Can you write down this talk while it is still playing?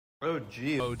OG.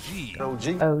 Here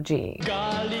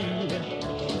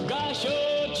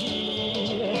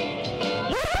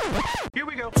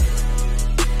we go.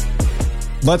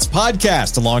 Let's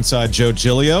podcast alongside Joe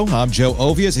Giglio. I'm Joe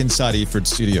Ovias inside Eford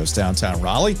Studios, downtown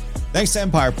Raleigh. Thanks to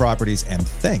Empire Properties and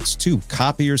thanks to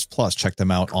Copiers Plus. Check them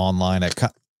out online at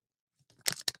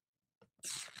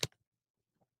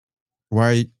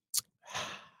Why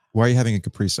are you having a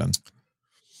Capri Sun?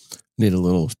 Need a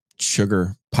little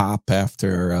sugar pop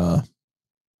after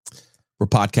we're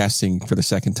podcasting for the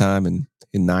second time in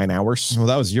 9 hours. Well,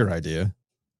 that was your idea.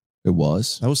 It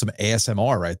was. That was some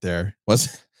ASMR right there.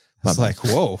 Was it's like,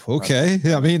 whoa, okay.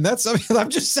 I mean, I'm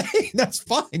just saying that's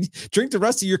fine. Drink the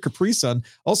rest of your Capri Sun.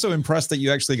 Also impressed that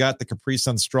you actually got the Capri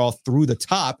Sun straw through the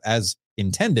top as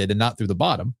intended and not through the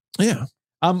bottom. Yeah.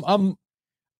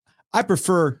 I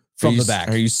prefer from the back.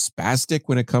 Are you spastic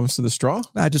when it comes to the straw?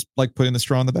 I just like putting the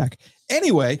straw in the back.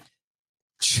 Anyway,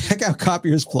 check out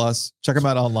Copiers Plus. Check them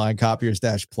out online,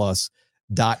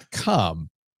 copiers-plus.com.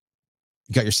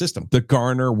 You got your system. The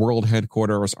Garner World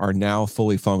Headquarters are now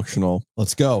fully functional.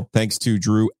 Let's go. Thanks to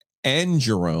Drew and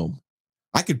Jerome.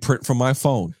 I could print from my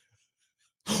phone.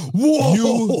 Whoa!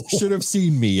 You should have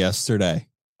seen me yesterday.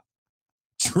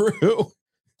 Drew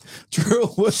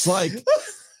was like,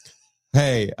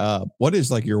 hey, what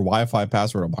is like your Wi-Fi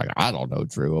password? I'm like, I don't know,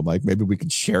 Drew. I'm like, maybe we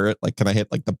could share it. Like, can I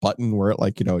hit like the button where it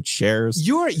like, it shares?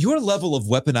 Your level of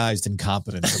weaponized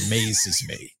incompetence amazes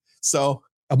me. So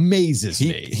amazes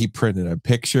me. He printed a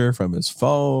picture from his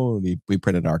phone. We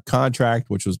printed our contract,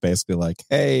 which was basically like,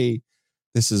 hey,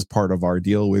 this is part of our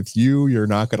deal with you. You're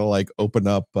not going to like open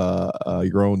up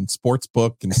your own sports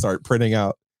book and start printing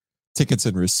out tickets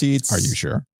and receipts. Are you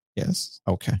sure? Yes.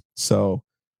 Okay. So,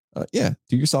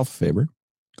 do yourself a favor.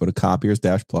 Go to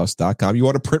copiers-plus.com. You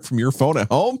want to print from your phone at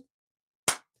home?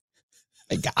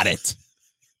 I got it.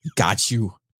 Got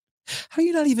you. How do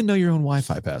you not even know your own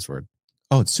Wi-Fi password?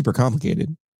 Oh, it's super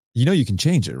complicated. You know you can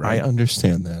change it, right? I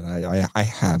understand that. I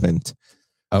haven't.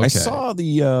 Okay. I saw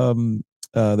the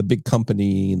big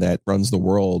company that runs the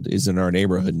world is in our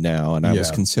neighborhood now, and I was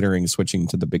considering switching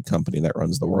to the big company that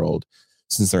runs the world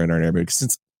since they're in our neighborhood.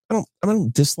 Since I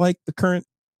don't dislike the current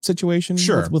situation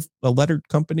with a lettered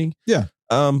company. Yeah.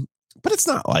 But it's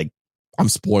not like I'm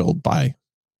spoiled by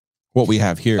what we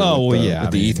have here.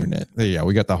 With the Ethernet. Yeah,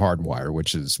 we got the hardwire,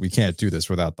 which is we can't do this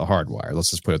without the hardwire. Let's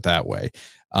just put it that way.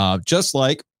 Just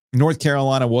like North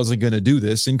Carolina wasn't going to do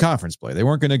this in conference play. They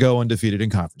weren't going to go undefeated in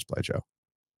conference play, Joe.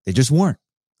 They just weren't.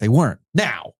 They weren't.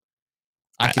 Now,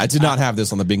 I did not have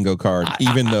this on the bingo card,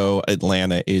 even though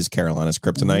Atlanta is Carolina's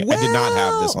kryptonite. I did not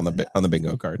have this on the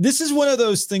bingo card. This is one of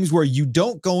those things where you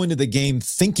don't go into the game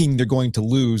thinking they're going to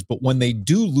lose, but when they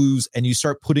do lose and you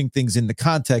start putting things into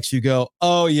context, you go,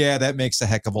 oh, yeah, that makes a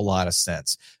heck of a lot of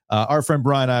sense. Our friend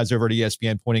Brian Ives over at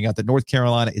ESPN pointing out that North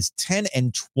Carolina is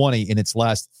 10-20 in its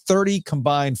last 30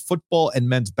 combined football and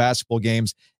men's basketball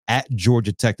games at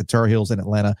Georgia Tech. The Tar Heels in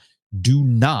Atlanta do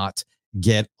not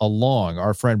get along.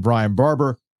 Our friend Brian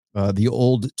Barber, the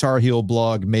old Tar Heel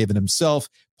blog maven himself,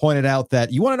 pointed out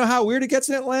that you want to know how weird it gets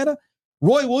in Atlanta?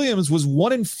 Roy Williams was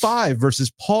 1-5 versus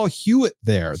Paul Hewitt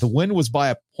there. The win was by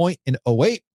a point in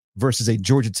 08 versus a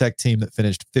Georgia Tech team that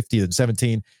finished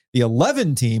 50-17. The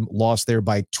 11 team lost there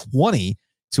by 20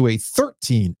 to a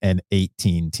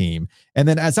 13-18 team. And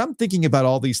then as I'm thinking about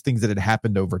all these things that had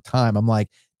happened over time, I'm like,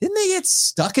 didn't they get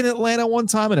stuck in Atlanta one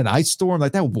time in an ice storm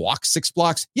like that? Walk 6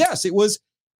 blocks? Yes, it was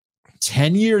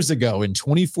 10 years ago in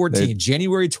 2014,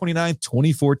 January 29th,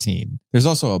 2014. There's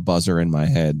also a buzzer in my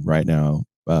head right now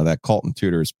that Colton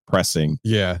Tudor's pressing.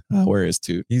 Yeah. Where is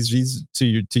Toot? He's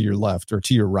to your left or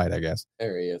to your right, I guess.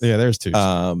 There he is. Yeah, there's Toot.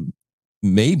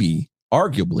 Maybe,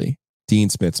 arguably, Dean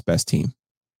Smith's best team.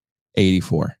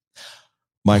 84.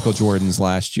 Michael Jordan's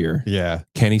last year. Yeah.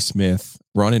 Kenny Smith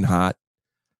running hot,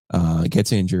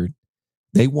 gets injured.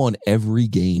 They won every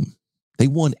game. They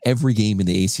won every game in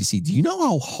the ACC. Do you know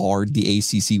how hard the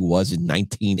ACC was in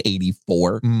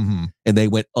 1984? Mm-hmm. And they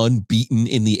went unbeaten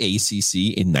in the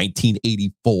ACC in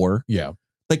 1984. Yeah.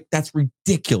 Like, that's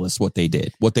ridiculous what they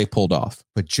did, what they pulled off.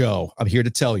 But Joe, I'm here to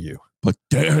tell you. But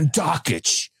Dan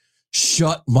Dockich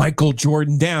shut Michael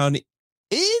Jordan down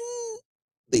in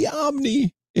the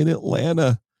Omni in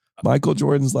Atlanta. Michael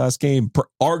Jordan's last game,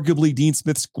 arguably Dean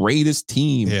Smith's greatest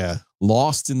team,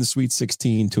 lost in the Sweet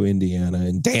 16 to Indiana,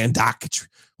 and Dan Dockich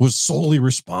was solely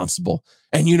responsible.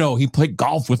 And, he played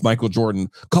golf with Michael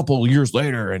Jordan a couple of years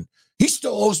later, and he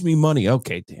still owes me money.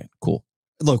 Okay, Dan, cool.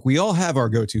 Look, we all have our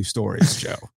go-to stories,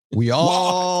 Joe. We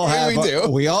all have. We do.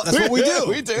 We all. That's what we do.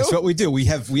 We do. That's what we do. We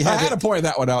have. I had to point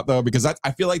that one out though because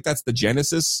I feel like that's the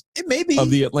genesis. It may be of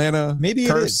the Atlanta. Maybe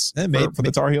curse it is for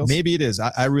the Tar Heels. Maybe it is.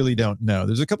 I really don't know.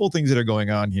 There's a couple of things that are going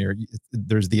on here.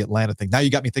 There's the Atlanta thing. Now you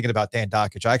got me thinking about Dan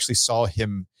Dockich. I actually saw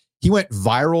him. He went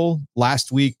viral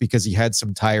last week because he had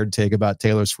some tired take about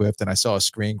Taylor Swift, and I saw a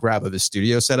screen grab of his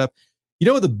studio setup. You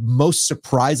know, the most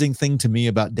surprising thing to me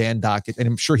about Dan Dockich, and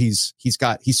I'm sure he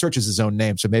searches his own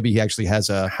name, so maybe he actually has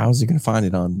a. How's he going to find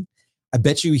it on? I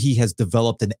bet you he has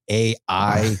developed an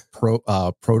AI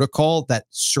protocol that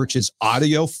searches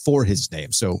audio for his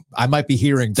name. So I might be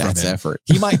hearing from him. Effort.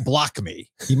 He might block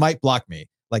me.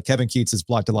 Like Kevin Keats has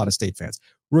blocked a lot of State fans.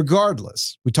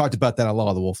 Regardless, we talked about that on Law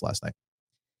of the Wolf last night.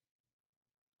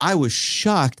 I was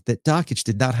shocked that Dockich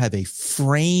did not have a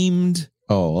framed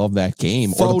of that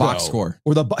game or the box score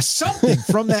or something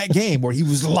from that game where he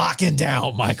was locking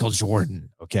down Michael Jordan.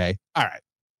 Okay. All right.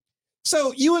 So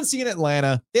UNC and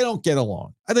Atlanta, they don't get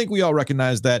along. I think we all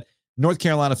recognize that. North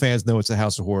Carolina fans know it's a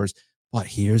house of horrors, but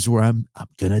here's where I'm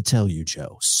going to tell you,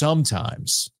 Joe,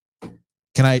 sometimes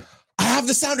I have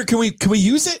the sounder. Can we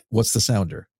use it? What's the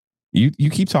sounder? You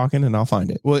keep talking and I'll find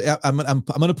it. Well, I'm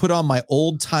going to put on my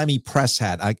old timey press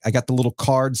hat. I got the little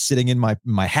card sitting in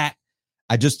my hat.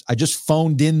 I just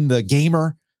phoned in the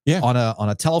gamer on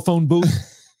a telephone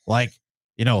booth, like,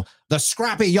 you know, the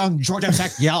scrappy young Georgia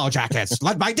Tech Yellow Jackets,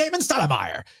 led by Damon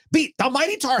Stoudemire, beat the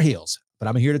mighty Tar Heels. But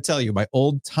I'm here to tell you my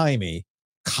old timey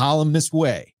columnist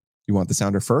way. You want the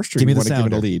sounder first, or give me the sounder.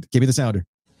 Give it a lead? Give me the sounder.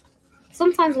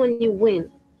 Sometimes when you win,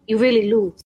 you really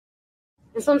lose,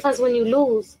 and sometimes when you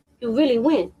lose, you really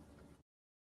win.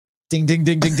 Ding, ding,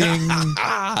 ding, ding, ding.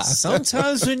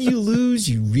 Sometimes when you lose,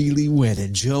 you really win.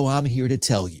 And Joe, I'm here to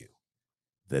tell you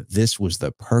that this was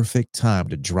the perfect time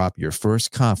to drop your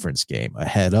first conference game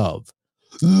ahead of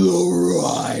the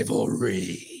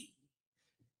rivalry.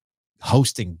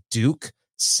 Hosting Duke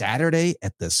Saturday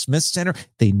at the Smith Center,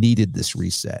 they needed this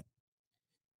reset.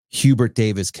 Hubert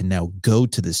Davis can now go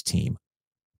to this team,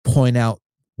 point out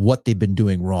what they've been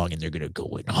doing wrong, and they're going to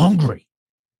go in hungry.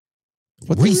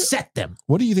 Reset them.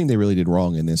 What do you think they really did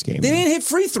wrong in this game? They didn't hit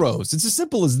free throws. It's as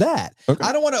simple as that. Okay.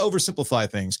 I don't want to oversimplify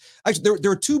things. Actually,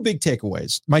 there are two big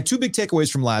takeaways. My two big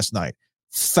takeaways from last night.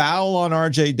 Foul on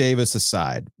RJ Davis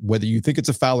aside, whether you think it's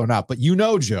a foul or not, but you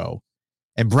know, Joe,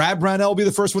 and Brad Brownell will be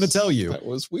the first one to tell you. That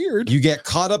was weird. You get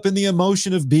caught up in the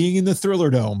emotion of being in the Thriller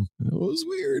Dome. It was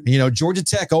weird. You know, Georgia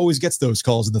Tech always gets those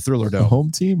calls in the Thriller Dome. The home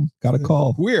team got a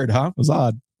call. Weird, huh? It was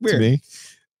odd. Weird. To me.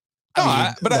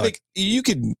 I think you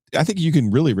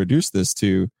can really reduce this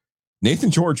to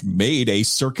Nathan George made a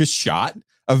circus shot,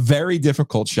 a very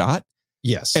difficult shot.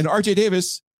 Yes. And RJ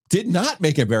Davis did not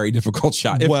make a very difficult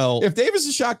shot. If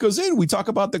Davis' shot goes in, we talk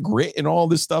about the grit and all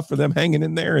this stuff for them hanging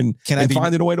in there and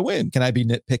finding a way to win. Can I be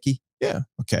nitpicky? Yeah.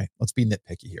 Okay. Let's be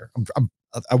nitpicky here.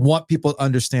 I want people to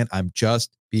understand I'm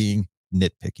just being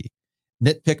nitpicky.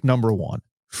 Nitpick number one,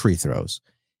 free throws.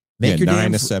 Make your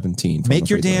 9 to 17. Make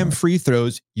your damn free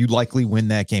throws. You likely win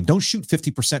that game. Don't shoot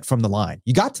 50% from the line.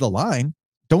 You got to the line.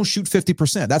 Don't shoot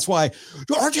 50%. That's why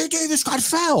RJ Davis got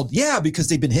fouled. Yeah, because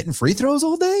they've been hitting free throws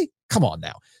all day. Come on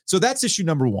now. So that's issue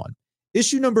number one.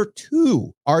 Issue number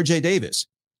two, RJ Davis.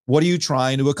 What are you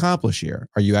trying to accomplish here?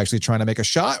 Are you actually trying to make a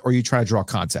shot, or are you trying to draw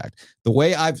contact? The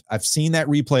way I've seen that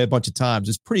replay a bunch of times,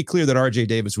 it's pretty clear that RJ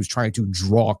Davis was trying to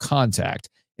draw contact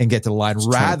and get to the line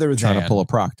rather than trying to pull a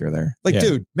Proctor there. Like,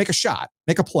 dude, make a shot,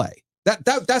 make a play.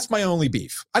 That's my only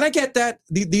beef. And I get that.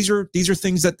 These are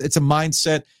things that it's a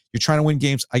mindset. You're trying to win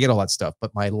games. I get all that stuff.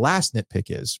 But my last nitpick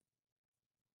is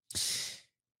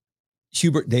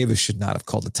Hubert Davis should not have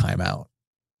called the timeout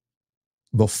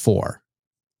before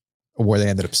where they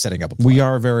ended up setting up a play. We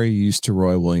are very used to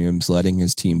Roy Williams letting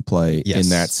his team play in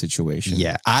that situation.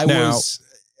 Yeah,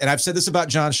 and I've said this about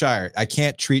John Shire. I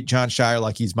can't treat John Shire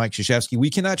like he's Mike Krzyzewski. We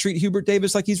cannot treat Hubert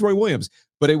Davis like he's Roy Williams.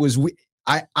 But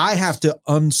I have to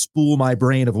unspool my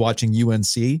brain of watching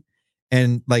UNC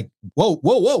and like, whoa,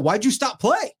 why'd you stop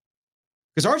play?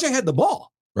 Because RJ had the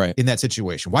ball in that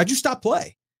situation. Why'd you stop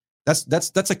play?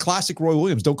 That's a classic Roy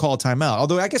Williams. Don't call a timeout.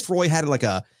 Although I guess Roy had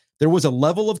there was a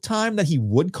level of time that he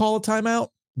would call a timeout,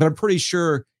 but I'm pretty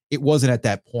sure it wasn't at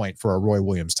that point for a Roy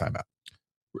Williams timeout.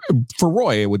 For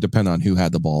Roy, it would depend on who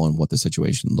had the ball and what the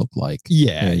situation looked like.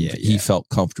 Yeah. He felt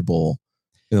comfortable,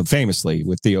 famously,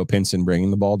 with Theo Pinson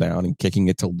bringing the ball down and kicking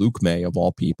it to Luke May, of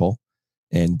all people,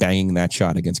 and banging that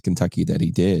shot against Kentucky that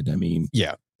he did. I mean,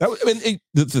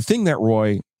 the thing that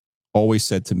Roy always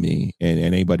said to me, and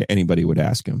anybody would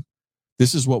ask him,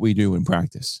 this is what we do in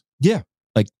practice. Yeah.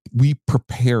 Like, we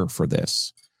prepare for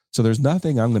this. So there's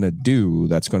nothing I'm going to do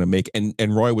that's going to make, and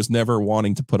Roy was never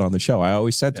wanting to put on the show. I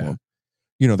always said to him,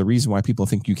 the reason why people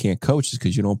think you can't coach is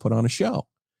because you don't put on a show.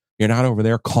 You're not over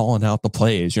there calling out the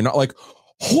plays. You're not like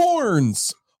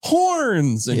horns.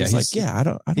 And he's like, I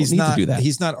don't need to do that.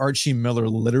 He's not Archie Miller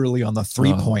literally on the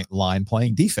 3-point line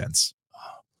playing defense.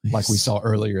 Like we saw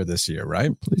earlier this year,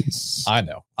 right? Please. I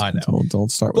know.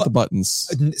 Don't start with the buttons.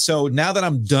 So now that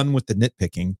I'm done with the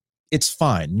nitpicking, it's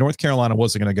fine. North Carolina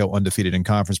wasn't going to go undefeated in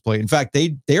conference play. In fact,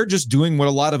 they're just doing what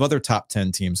a lot of other top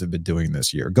 10 teams have been doing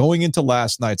this year. Going into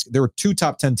last night's, there were 2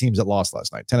 top 10 teams that lost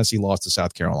last night. Tennessee lost to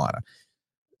South Carolina.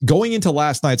 Going into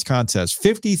last night's contest,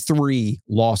 53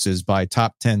 losses by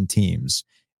top 10 teams.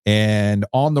 And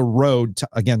on the road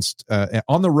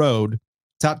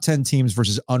top 10 teams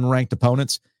versus unranked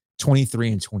opponents,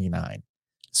 23 and 29.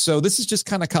 So this is just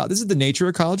kind of, this is the nature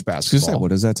of college basketball. What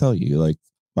does that tell you? Like,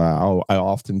 I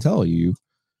often tell you,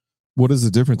 what is the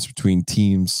difference between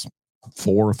teams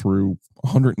 4 through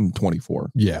 124?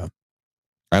 Yeah.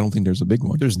 I don't think there's a big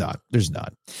one. There's not.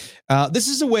 This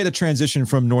is a way to transition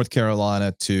from North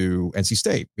Carolina to NC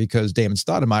State because Damon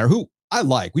Stoudemire, who I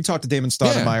like, we talked to Damon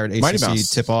Stoudemire at ACC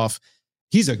Tip-Off.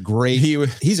 He's a great,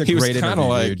 he's a great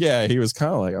interview, dude. Yeah, he was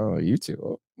kind of like, oh, you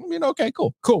two. Okay,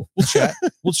 cool.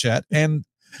 We'll chat. And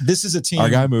this is a team. Our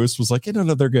guy Moose was like,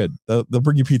 no, they're good. They'll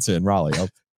bring you pizza in Raleigh.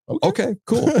 Okay,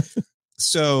 cool.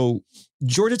 So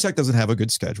Georgia Tech doesn't have a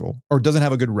good schedule or doesn't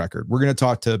have a good record. We're going to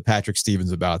talk to Patrick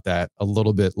Stevens about that a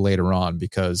little bit later on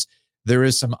because there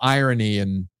is some irony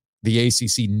in the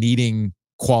ACC needing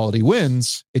quality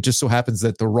wins. It just so happens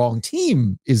that the wrong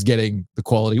team is getting the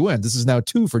quality win. This is now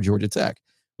 2 for Georgia Tech,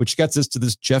 which gets us to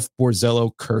this Jeff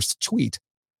Borzello cursed tweet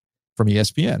from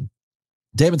ESPN.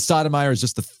 Damon Stoudemire is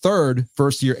just the 3rd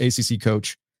first-year ACC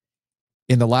coach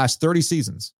in the last 30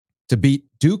 seasons to beat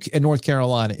Duke and North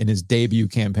Carolina in his debut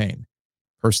campaign.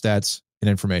 Per stats and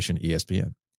information,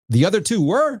 ESPN. The other 2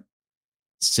 were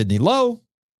Sidney Lowe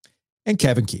and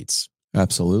Kevin Keats.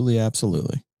 Absolutely.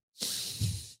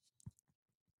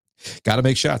 Got to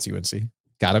make shots, UNC.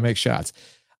 Got to make shots.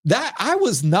 That I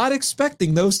was not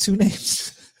expecting those 2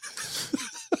 names.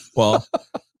 Well,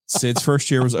 Sid's first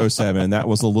year was 2007. That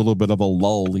was a little bit of a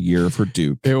lull year for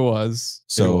Duke. It was.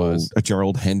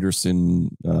 Gerald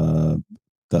Henderson,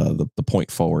 the point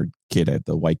forward kid,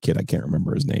 the white kid, I can't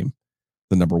remember his name,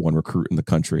 the number 1 recruit in the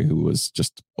country who was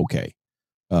just okay.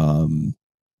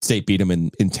 State beat him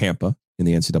in Tampa in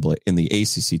the NCAA in the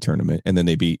ACC tournament, and then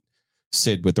they beat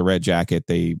Sid with the red jacket.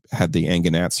 They had the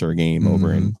Anganatzer game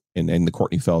over in the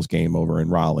Courtney Fells game over in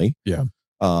Raleigh. Yeah, it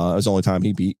was the only time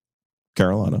he beat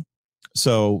Carolina.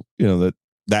 So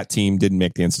that team didn't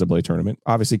make the NCAA tournament.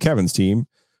 Obviously, Kevin's team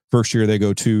first year they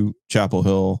go to Chapel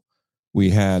Hill. We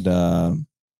had the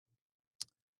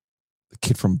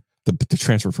kid from the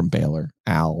transfer from Baylor,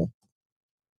 Al,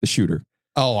 the shooter.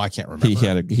 Oh, I can't remember. He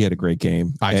had a great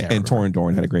game. And Torin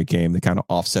Dorn had a great game. They kind of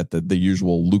offset the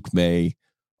usual Luke May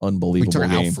unbelievable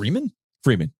game. Al Freeman?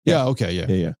 Freeman. Yeah. Okay.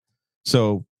 Yeah.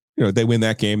 So they win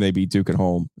that game. They beat Duke at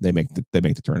home. They make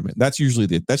the tournament. That's usually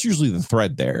the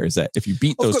thread there is that if you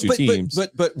beat those 2 teams.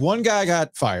 But one guy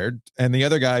got fired and the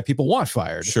other guy people want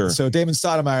fired. Sure. So Damon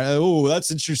Stoudemire,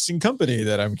 that's interesting company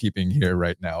that I'm keeping here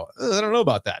right now. I don't know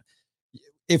about that.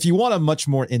 If you want a much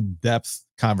more in-depth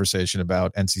conversation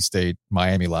about NC State,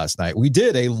 Miami last night, we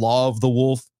did a Law of the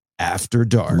Wolf After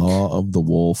Dark. Law of the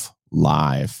Wolf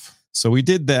live. So we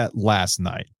did that last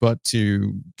night. But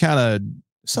to kind of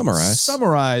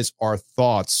summarize our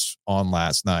thoughts on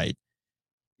last night,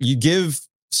 you give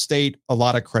State a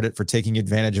lot of credit for taking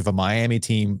advantage of a Miami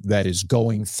team that is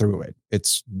going through it.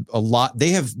 It's a lot.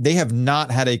 They have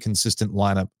not had a consistent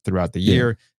lineup throughout the year.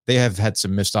 Yeah. They have had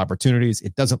some missed opportunities.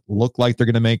 It doesn't look like they're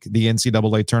going to make the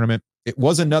NCAA tournament. It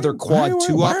was another quad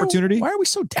 2 opportunity. Why are we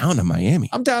so down on Miami?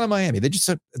 I'm down on Miami. They just,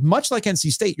 much like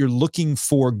NC State, you're looking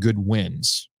for good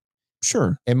wins.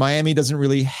 Sure. And Miami doesn't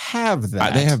really have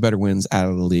that. They have better wins out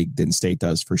of the league than State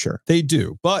does for sure. They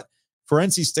do. But for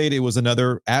NC State, it was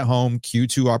another at-home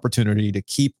Q2 opportunity to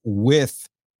keep with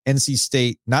NC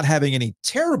State not having any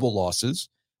terrible losses,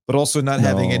 but also not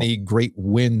having any great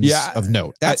wins of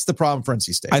note. That's the problem for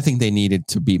NC State. I think they needed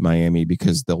to beat Miami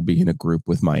because they'll be in a group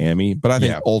with Miami. But I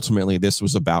think ultimately this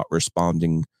was about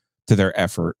responding to their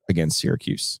effort against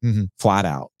Syracuse. Mm-hmm. Flat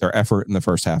out. Their effort in the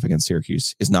first half against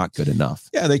Syracuse is not good enough.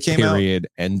 Yeah, they came out.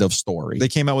 End of story. They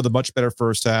came out with a much better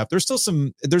first half. There's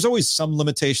always some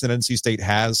limitation that NC State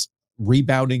has.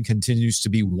 Rebounding continues to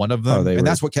be one of them. And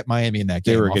that's what kept Miami in that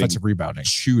game. Offensive rebounding.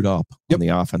 Chewed up on the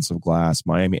offensive glass.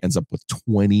 Miami ends up with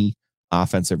 20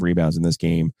 offensive rebounds in this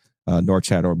game.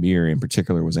 Norchad O'Meara in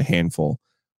particular was a handful.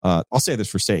 I'll say this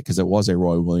for State because it was a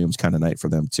Roy Williams kind of night for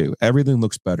them too. Everything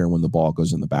looks better when the ball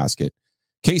goes in the basket.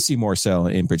 Casey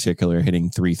Morcell in particular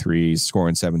hitting 3 threes,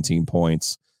 scoring 17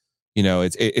 points.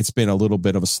 it's been a little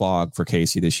bit of a slog for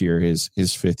Casey this year, his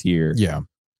fifth year. Yeah.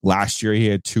 Last year, he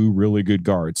had two really good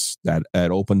guards that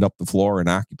opened up the floor and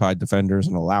occupied defenders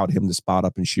and allowed him to spot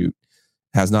up and shoot.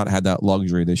 Has not had that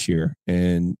luxury this year.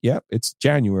 And it's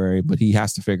January, but he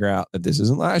has to figure out that this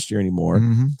isn't last year anymore.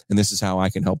 Mm-hmm. And this is how I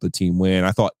can help the team win.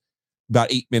 I thought about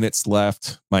 8 minutes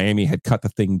left, Miami had cut the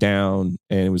thing down,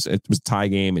 and it was a tie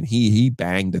game, and he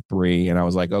banged a three. And I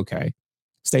was like, okay,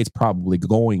 State's probably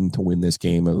going to win this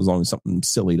game as long as something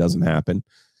silly doesn't happen.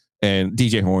 And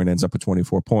DJ Horn ends up with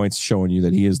 24 points, showing you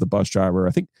that he is the bus driver.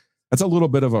 I think that's a little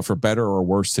bit of a for better or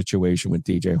worse situation with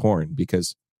DJ Horn,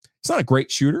 because he's not a great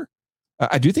shooter.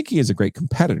 I do think he is a great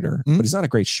competitor, but he's not a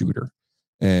great shooter.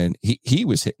 And he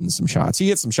was hitting some shots. He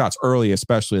hit some shots early,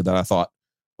 especially, that I thought,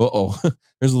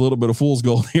 there's a little bit of fool's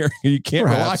gold here. You can't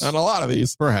rely on a lot of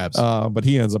these. Perhaps. But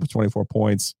he ends up with 24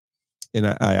 points. And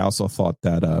I also thought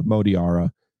that Mo Diarra,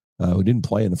 who didn't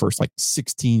play in the first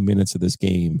 16 minutes of this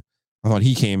game, I thought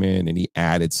he came in and he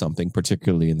added something,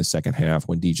 particularly in the second half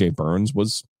when DJ Burns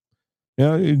was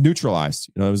neutralized.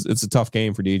 It's a tough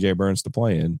game for DJ Burns to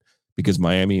play in, because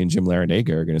Miami and Jim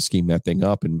Larinaga are going to scheme that thing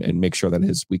up and make sure that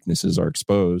his weaknesses are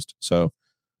exposed. So,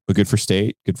 but good for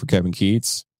State, good for Kevin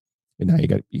Keats. And now you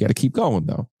got to keep going,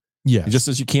 though. Yeah. Just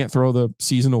as you can't throw the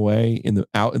season away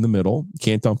out in the middle, you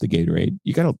can't dump the Gatorade.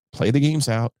 You got to play the games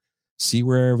out, see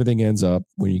where everything ends up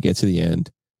when you get to the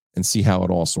end, and see how it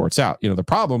all sorts out. The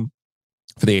problem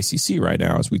for the ACC right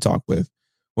now, as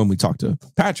when we talk to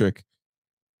Patrick,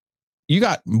 you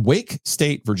got Wake,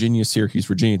 State, Virginia, Syracuse,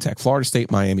 Virginia Tech, Florida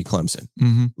State, Miami, Clemson.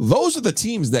 Mm-hmm. Those are the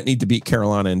teams that need to beat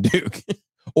Carolina and Duke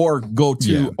or go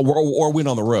to or win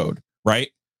on the road, right?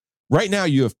 Right now,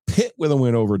 you have Pitt with a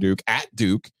win over Duke at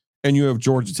Duke, and you have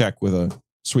Georgia Tech with a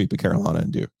sweep of Carolina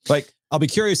and Duke. I'll be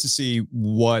curious to see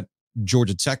what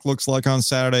Georgia Tech looks like on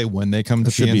Saturday when they come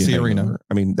to PNC Arena.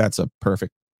 I mean, that's a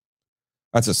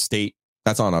State.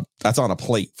 That's on a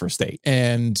plate for State.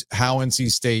 And how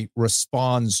NC State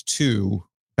responds to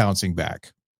bouncing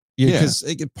back. Because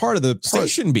part of the State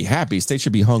shouldn't be happy. State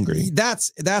should be hungry.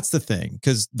 That's the thing.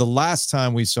 Because the last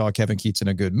time we saw Kevin Keats in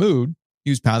a good mood, he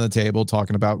was pounding the table,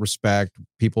 talking about respect.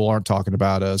 People aren't talking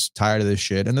about us, tired of this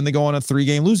shit. And then they go on a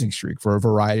 3-game losing streak for a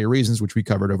variety of reasons, which we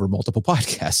covered over multiple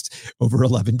podcasts over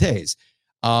 11 days.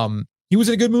 He was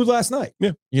in a good mood last night.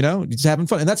 Yeah. He's having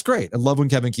fun. And that's great. I love when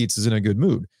Kevin Keats is in a good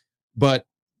mood. But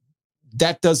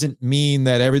that doesn't mean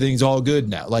that everything's all good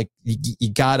now.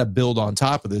 You got to build on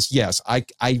top of this. Yes, I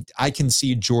can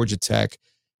see Georgia Tech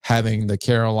having the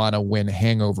Carolina win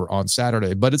hangover on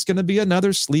Saturday, but it's going to be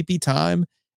another sleepy time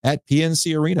at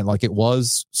PNC Arena, like it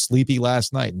was sleepy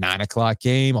last night. 9:00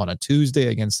 game on a Tuesday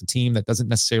against a team that doesn't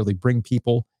necessarily bring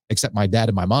people, except my dad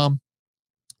and my mom,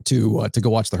 to go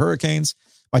watch the Hurricanes.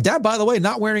 My dad, by the way,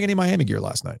 not wearing any Miami gear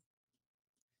last night.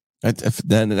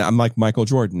 Then I'm like Michael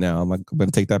Jordan now. I'm going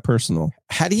to take that personal.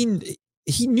 Had he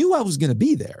knew I was going to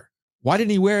be there. Why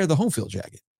didn't he wear the home field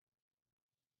jacket?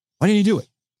 Why didn't he do it?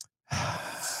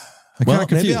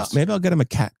 Maybe I'll get him a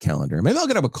cat calendar. Maybe I'll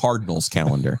get him a Cardinals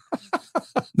calendar.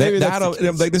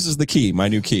 This is the key, my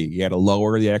new key. You got to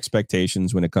lower the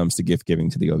expectations when it comes to gift giving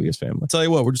to the Ovius family. I'll tell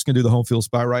you what, we're just going to do the home field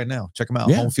spot right now. Check them out,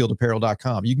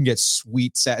 homefieldapparel.com. You can get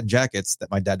sweet satin jackets that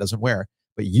my dad doesn't wear,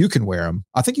 but you can wear them.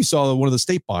 I think you saw one of the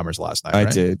State Bombers last night, right?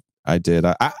 I did.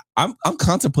 I'm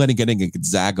contemplating getting a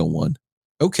Gonzaga one.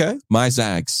 Okay. My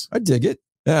Zags. I dig it.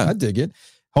 Yeah, I dig it.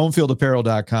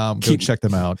 Homefieldapparel.com. Go check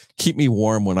them out. Keep me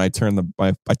warm when I turn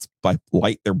I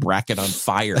light their bracket on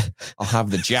fire. I'll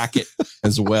have the jacket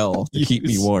as well to keep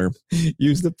me warm.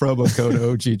 Use the promo code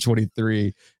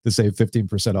OG23 to save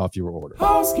 15% off your order.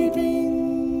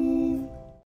 Housekeeping.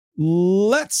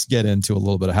 Let's get into a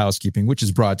little bit of housekeeping, which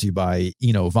is brought to you by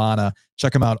Enovana.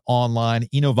 Check them out online,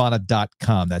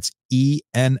 enovana.com. That's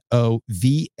ENOVANA.com.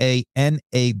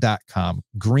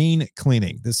 Green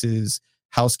cleaning. This is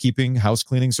housekeeping, house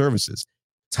cleaning services.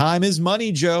 Time is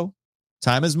money, Joe.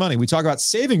 Time is money. We talk about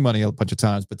saving money a bunch of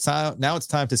times, but now it's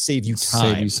time to save you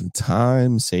time. Save you some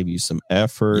time, save you some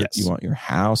effort. Yes. You want your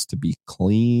house to be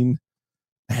clean.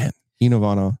 Man,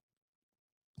 Enovana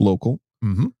local.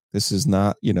 Mm-hmm. This is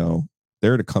not,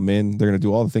 they're to come in. They're going to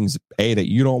do all the things, that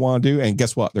you don't want to do. And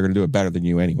guess what? They're going to do it better than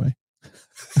you anyway.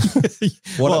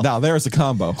 Now there's a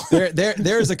combo.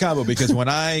 There's a combo, because when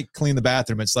I clean the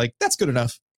bathroom, it's like, that's good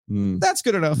enough. That's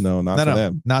good enough. No, not for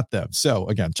them. Not them. So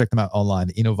again, check them out online,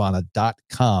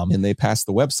 enovana.com. And they pass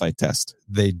the website test.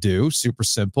 They do. Super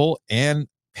simple. And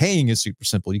paying is super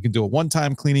simple. You can do a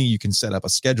one-time cleaning. You can set up a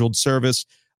scheduled service.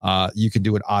 You can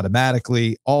do it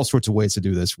automatically. All sorts of ways to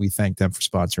do this. We thank them for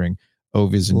sponsoring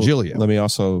Ovies and Giglio. Let me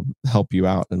also help you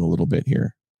out in a little bit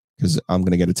here, because I'm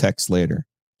going to get a text later.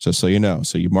 So you know.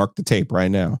 So you mark the tape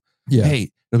right now. Yeah.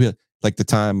 Hey, it'll be like the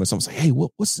time when someone's like, hey,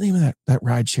 what's the name of that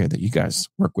ride share that you guys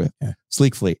work with? Yeah.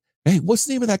 Sleek Fleet. Hey, what's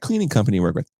the name of that cleaning company you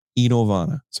work with?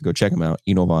 Enovana. So go check them out,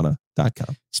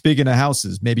 enovana.com. Speaking of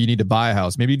houses, maybe you need to buy a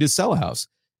house. Maybe you need to sell a house.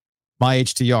 My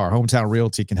HTR, Hometown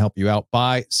Realty, can help you out.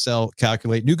 Buy, sell,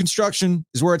 calculate. New construction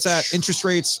is where it's at. Interest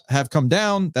rates have come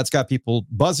down. That's got people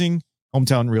buzzing.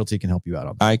 Hometown Realty can help you out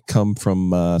on that. I come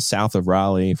from south of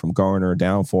Raleigh, from Garner,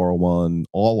 down 401,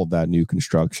 all of that new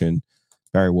construction.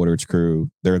 Barry Woodard's crew,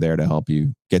 they're there to help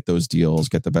you get those deals,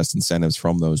 get the best incentives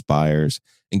from those buyers,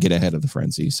 and get ahead of the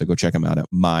frenzy. So go check them out at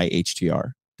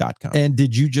myhtr.com. And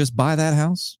did you just buy that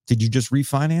house? Did you just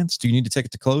refinance? Do you need to take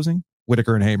it to closing?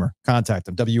 Whitaker and Hamer. Contact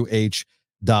them.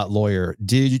 WH.lawyer.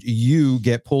 Did you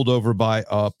get pulled over by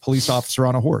a police officer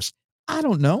on a horse? I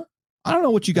don't know. I don't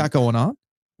know what you got going on.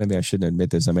 Maybe I shouldn't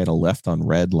admit this. I made a left on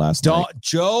red last night.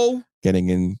 Joe. Getting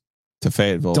into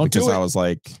Fayetteville because I was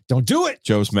like, don't do it.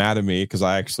 Joe's mad at me because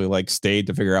I actually stayed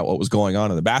to figure out what was going on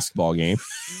in the basketball game.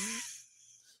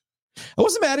 I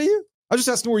wasn't mad at you. I was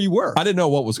just asking where you were. I didn't know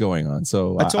what was going on.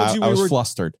 So I told you I was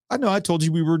flustered. I know. I told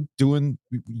you we were doing,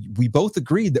 we both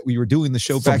agreed that we were doing the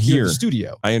show back here in the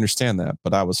studio. I understand that,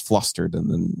 but I was flustered. And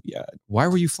then, yeah. Why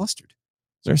were you flustered?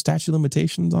 Is there a statute of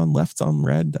limitations on left on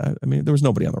red? I mean, there was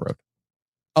nobody on the road.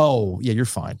 Oh, yeah, you're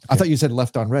fine. I thought you said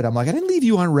left on red. I'm like, I didn't leave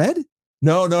you on red.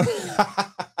 No. No,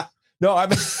 I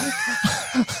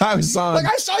was on. Like,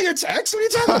 I saw your text. What are you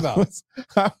talking about?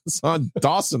 I was on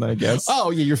Dawson, I guess.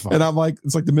 Oh, yeah, you're fine. And I'm like,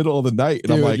 it's like the middle of the night. And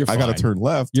Dude, I'm like, I got to fine. turn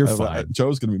left. You're fine. fine.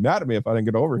 Joe's going to be mad at me if I didn't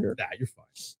get over here. Nah, you're fine.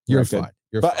 You're Okay. fine.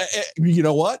 You're But fine. you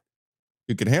know what?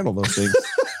 You can handle those things.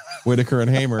 Whitaker and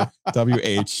Hamer,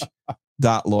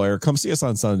 WH.lawyer. Come see us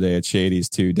on Sunday at Shady's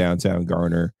 2 downtown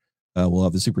Garner. We'll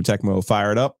have the Super Tecmo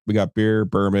fired up. We got beer,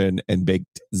 bourbon, and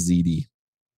baked ziti.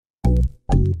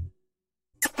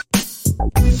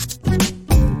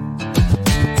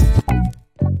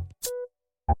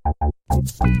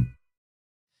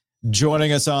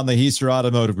 Joining us on the Heister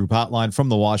Automotive Group hotline from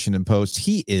the Washington Post,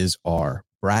 he is our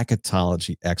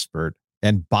bracketology expert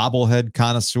and bobblehead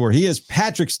connoisseur. He is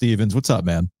Patrick Stevens. What's up,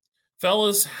 man?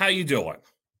 Fellas, how you doing?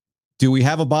 Do we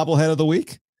have a bobblehead of the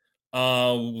week?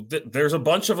 There's a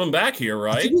bunch of them back here,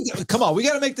 right? Come on, we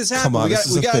got to make this happen. On,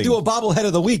 we got to do a bobblehead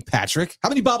of the week, Patrick. How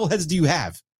many bobbleheads do you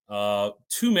have?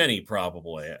 Too many,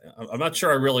 probably. I'm not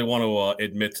sure I really want to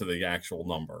admit to the actual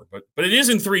number, but it is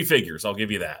in 3 figures. I'll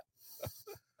give you that.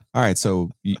 All right,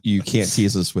 so you can't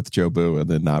tease us with Joe Boo and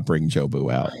then not bring Joe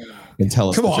Boo out and tell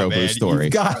us the Joe Boo story.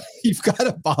 You've got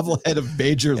a bobblehead of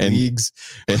major leagues.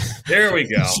 There we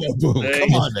go. Joe Boo,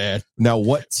 come on, man. Now,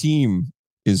 what team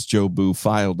is Joe Boo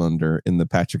filed under in the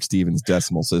Patrick Stevens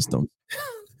decimal system?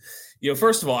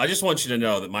 First of all, I just want you to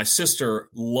know that my sister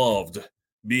loved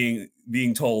being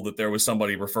told that there was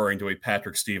somebody referring to a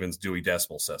Patrick Stevens Dewey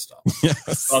Decimal System.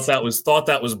 Yes. Thought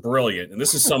that was brilliant. And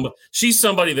this is she's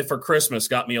somebody that for Christmas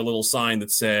got me a little sign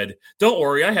that said, "Don't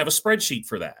worry, I have a spreadsheet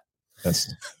for that."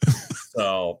 Yes.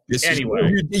 So Yes,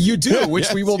 anyway, you do,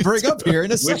 which we will bring up here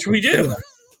in a second. which we do.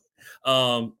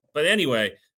 But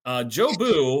anyway, Joe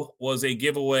Boo was a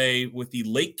giveaway with the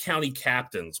Lake County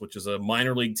Captains, which is a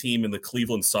minor league team in the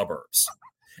Cleveland suburbs.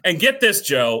 And get this,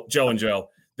 Joe.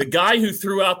 The guy who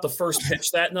threw out the first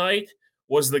pitch that night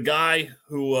was the guy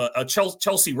who,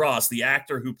 Chelsea Ross, the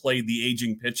actor who played the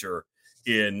aging pitcher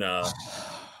in not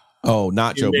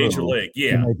Joe Major Boo. League.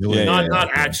 Yeah. Not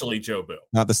actually Joe Boo.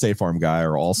 Not the State Farm guy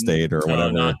or Allstate or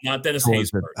whatever. Not Dennis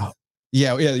Haysbert. Oh.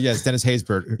 Yes, Dennis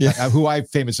Haysbert, who I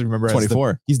famously remember as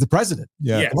 24. He's the president.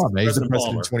 Yeah. Yes, Come on, man. He's the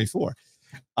President president 24.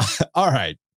 All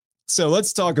right. So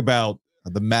let's talk about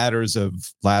the matters of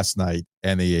last night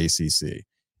and the ACC.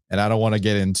 And I don't want to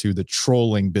get into the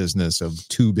trolling business of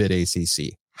 2-bit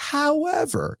ACC.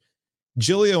 However,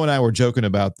 Gilio and I were joking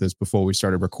about this before we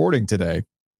started recording today.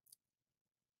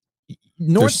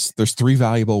 There's 3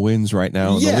 valuable wins right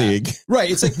now in the league.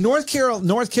 Right. It's like North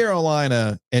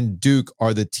Carolina and Duke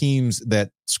are the teams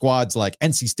that squads like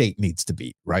NC State needs to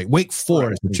beat, right? Wake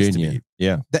Forest, Virginia.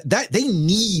 Yeah. That they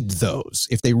need those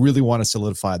if they really want to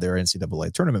solidify their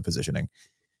NCAA tournament positioning.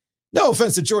 No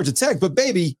offense to Georgia Tech, but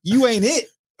baby, you ain't it.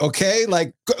 Okay,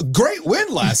 like great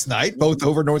win last night, both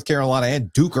over North Carolina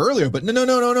and Duke earlier. But no,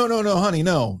 honey,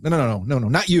 no,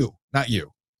 not you.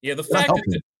 Yeah, the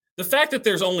fact that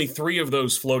there's only 3 of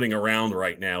those floating around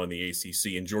right now in the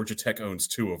ACC, and Georgia Tech owns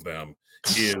 2 of them,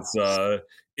 is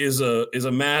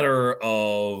a matter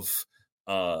of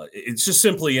it's just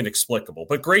simply inexplicable.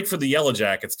 But great for the Yellow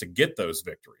Jackets to get those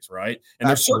victories, right? And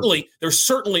they're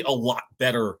certainly a lot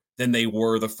better than they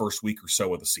were the first week or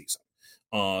so of the season.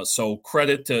 So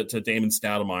credit to Damon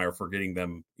Stoudemire for getting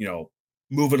them,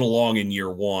 moving along in year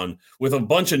 1 with a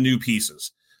bunch of new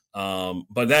pieces.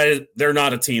 But they're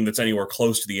not a team that's anywhere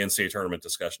close to the NCAA tournament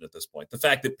discussion at this point. The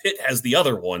fact that Pitt has the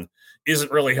other one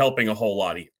isn't really helping a whole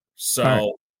lot either. So,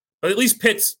 right. But at least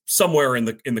Pitt's somewhere in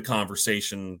the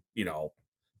conversation,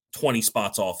 20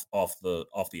 spots off the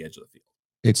edge of the field.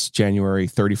 It's January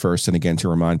 31st. And again, to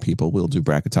remind people, we'll do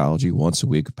bracketology once a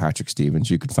week with Patrick Stevens.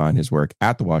 You can find his work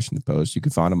at the Washington Post. You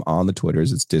can find him on the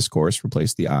Twitters. It's Discourse.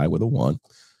 Replace the I with a 1.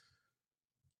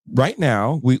 Right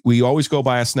now, we always go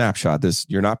by a snapshot.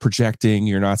 You're not projecting.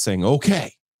 You're not saying,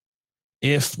 okay,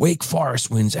 if Wake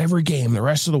Forest wins every game the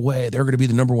rest of the way, they're going to be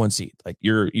the number 1 seed. Like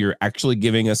you're actually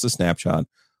giving us a snapshot of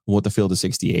what the field of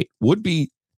 68 would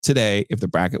be today if the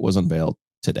bracket was unveiled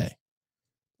today.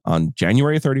 On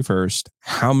January 31st,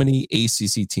 how many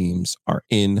ACC teams are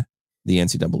in the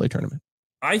NCAA tournament?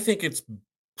 I think it's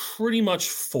pretty much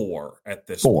 4 at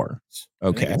this 4. point.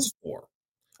 Okay. I think it's 4.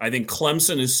 I think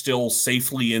Clemson is still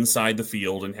safely inside the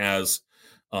field and has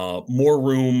more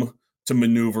room to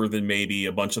maneuver than maybe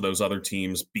a bunch of those other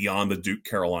teams beyond the Duke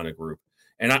Carolina group.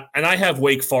 And I have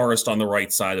Wake Forest on the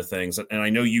right side of things. And I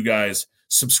know you guys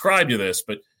subscribe to this,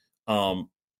 but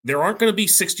there aren't going to be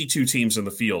 62 teams in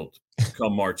the field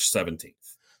come March 17th.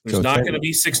 There's not going to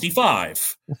be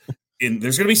 65.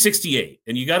 There's going to be 68.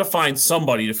 And you got to find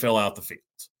somebody to fill out the field.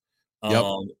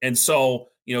 Yep. And so,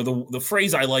 the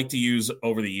phrase I like to use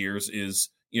over the years is,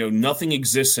 nothing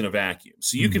exists in a vacuum.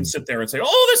 So you can sit there and say,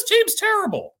 oh, this team's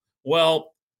terrible.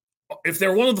 Well, if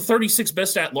they're one of the 36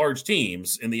 best at-large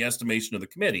teams in the estimation of the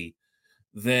committee,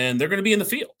 then they're going to be in the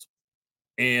field.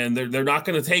 And they're not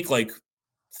going to take like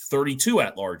 32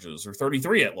 at-larges or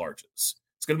 33 at-larges.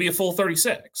 It's going to be a full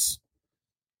 36.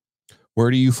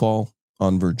 Where do you fall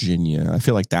on Virginia? I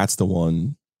feel like that's the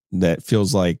one that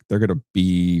feels like they're going to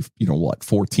be,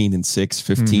 14-6,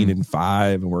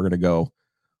 15-5, and we're going to go,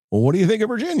 well, what do you think of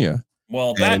Virginia?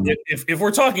 Well, if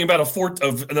we're talking about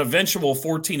an eventual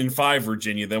 14-5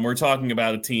 Virginia, then we're talking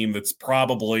about a team that's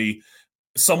probably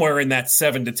somewhere in that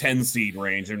 7 to 10 seed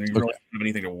range, and you really don't have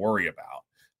anything to worry about.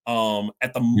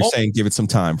 At the moment, you're saying give it some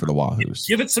time for the Wahoos.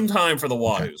 Give it some time for the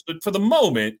Wahoos, okay. But for the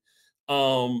moment,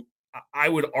 I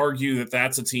would argue that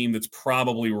that's a team that's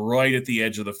probably right at the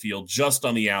edge of the field, just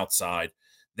on the outside.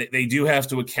 They do have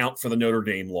to account for the Notre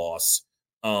Dame loss.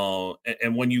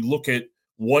 And when you look at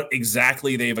what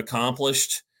exactly they've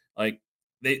accomplished, like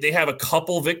they have a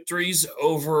couple victories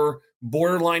over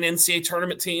borderline NCAA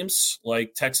tournament teams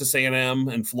like Texas A&M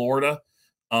and Florida.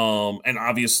 And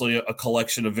obviously a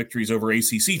collection of victories over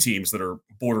ACC teams that are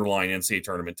borderline NCAA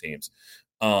tournament teams.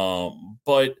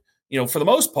 But, for the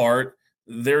most part,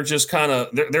 they're just kind of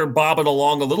they're bobbing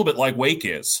along a little bit like Wake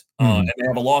is, and they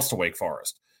have a loss to Wake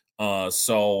Forest.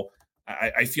 So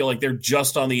I feel like they're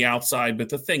just on the outside. But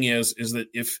the thing is that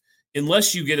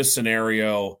unless you get a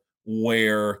scenario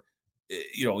where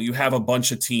you have a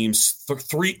bunch of teams,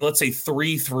 let's say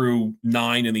 3 through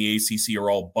 9 in the ACC are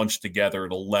all bunched together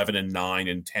at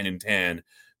 11-9 and 10-10,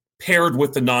 paired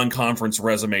with the non-conference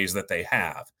resumes that they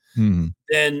have.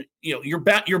 Then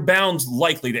you're bound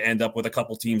likely to end up with a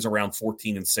couple teams around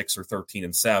 14-6 or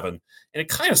 13-7, and it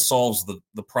kind of solves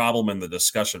the problem and the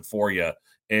discussion for you.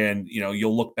 And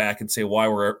you'll look back and say, why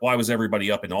was everybody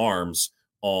up in arms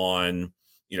on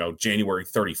January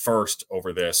 31st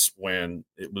over this when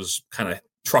it was kind of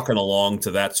trucking along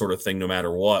to that sort of thing no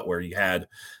matter what, where you had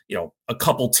a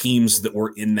couple teams that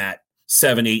were in that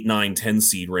 7, 8, 9, 10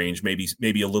 seed range,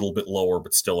 maybe a little bit lower,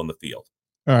 but still in the field.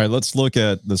 All right, let's look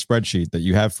at the spreadsheet that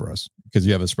you have for us, because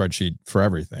you have a spreadsheet for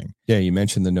everything. Yeah, you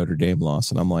mentioned the Notre Dame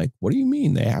loss, and I'm like, what do you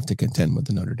mean they have to contend with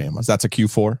the Notre Dame loss? That's a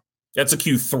Q4? That's a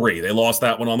Q3. They lost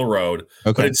that one on the road.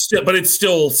 Okay. But it's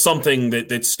still something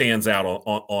that stands out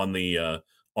on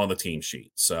the team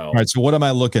sheet. So, all right. So what am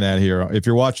I looking at here? If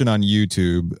you're watching on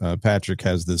YouTube, Patrick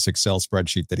has this Excel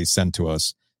spreadsheet that he sent to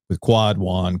us with quad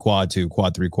 1, quad 2,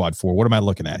 quad 3, quad 4. What am I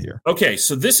looking at here? Okay,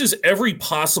 so this is every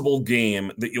possible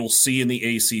game that you'll see in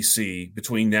the ACC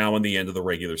between now and the end of the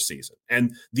regular season.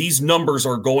 And these numbers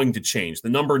are going to change. The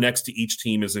number next to each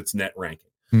team is its net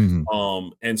ranking.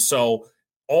 And so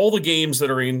all the games that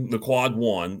are in the quad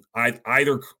 1,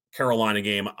 either Carolina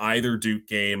game, either Duke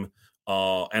game,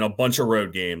 and a bunch of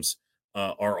road games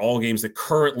are all games that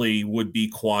currently would be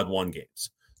quad 1 games.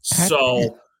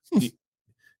 So,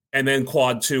 and then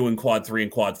quad 2 and quad 3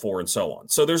 and quad 4 and so on.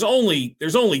 So there's only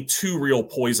 2 real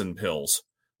poison pills,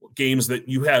 games that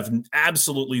you have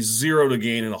absolutely zero to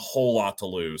gain and a whole lot to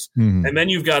lose. And then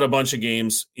you've got a bunch of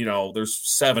games, there's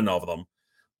 7 of them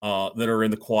that are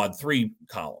in the quad 3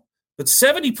 column. But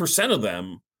 70% of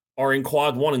them are in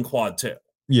quad 1 and quad 2.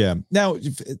 Yeah. Now,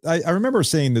 I remember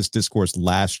saying this discourse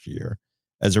last year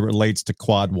as it relates to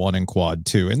quad 1 and quad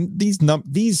 2. And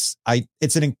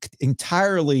it's an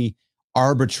entirely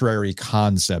arbitrary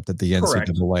concept that the Correct.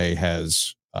 NCAA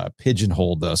has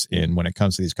pigeonholed us in when it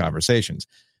comes to these conversations.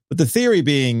 But the theory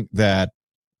being that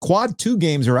quad 2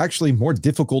 games are actually more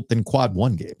difficult than quad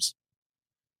 1 games.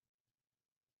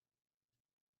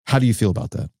 How do you feel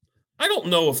about that? I don't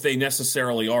know if they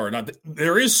necessarily are or not.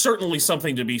 There is certainly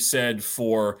something to be said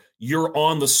for you're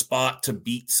on the spot to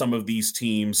beat some of these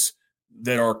teams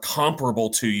that are comparable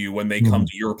to you when they come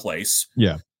to your place.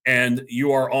 Yeah. And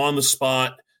you are on the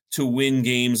spot to win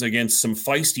games against some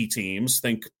feisty teams.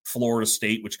 Think Florida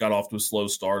State, which got off to a slow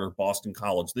start, or Boston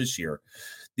College this year.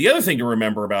 The other thing to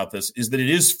remember about this is that it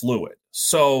is fluid.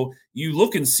 So you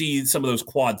look and see some of those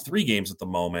quad 3 games at the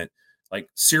moment, like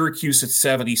Syracuse at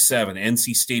 77,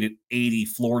 NC State at 80,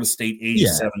 Florida State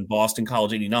 87, Boston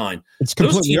College 89. It's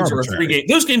completely arbitrary.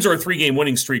 Those games are a 3-game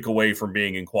winning streak away from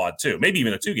being in quad 2, maybe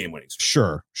even a 2-game winning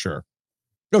streak. Sure.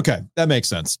 Okay, that makes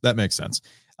sense.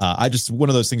 I just, one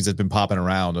of those things that's been popping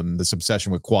around, and this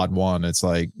obsession with quad 1, it's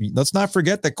like, let's not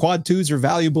forget that quad 2s are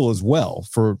valuable as well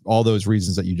for all those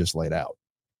reasons that you just laid out.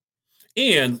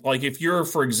 And like if you're,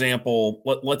 for example,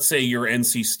 let's say you're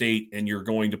NC State and you're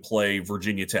going to play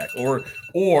Virginia Tech,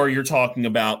 or you're talking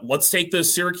about, let's take the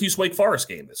Syracuse Wake Forest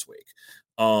game this week.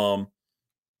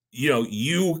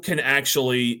 You can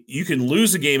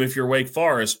lose a game if you're Wake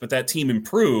Forest, but that team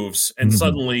improves and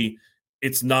suddenly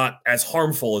it's not as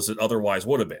harmful as it otherwise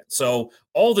would have been. So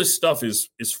all this stuff is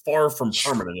far from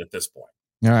permanent at this point.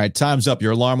 All right, time's up.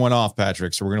 Your alarm went off,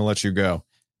 Patrick, so we're going to let you go.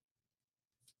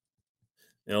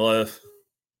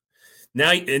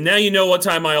 Now you know what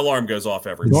time my alarm goes off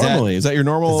every day. Normally, is that your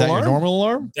normal alarm? Is that your normal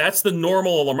alarm? That's the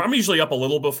normal alarm. I'm usually up a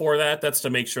little before that. That's to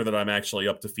make sure that I'm actually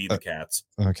up to feed the cats.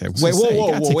 Okay.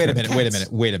 Wait a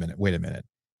minute.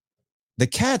 The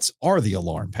cats are the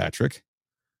alarm, Patrick.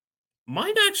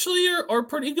 Mine actually are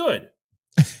pretty good.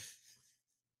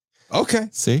 Okay.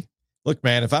 See? Look,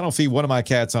 man, if I don't feed one of my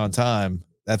cats on time,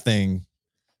 that thing,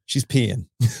 she's peeing.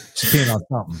 She's peeing on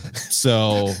something.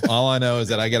 So all I know is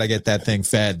that I got to get that thing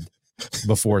fed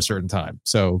before a certain time.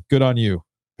 So good on you,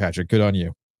 Patrick. Good on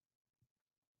you.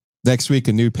 Next week,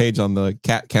 a new page on the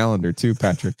cat calendar too,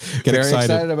 Patrick. Get Very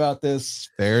excited about this.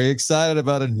 Very excited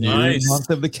about a new month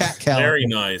of the cat calendar. Very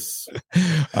nice. All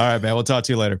right, man. We'll talk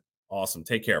to you later. Awesome.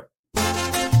 Take care.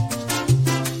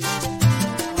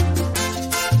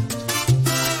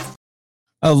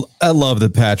 I love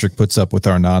that Patrick puts up with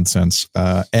our nonsense.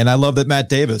 And I love that Matt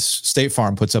Davis, State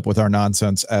Farm, puts up with our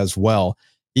nonsense as well.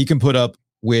 He can put up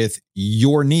with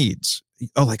your needs.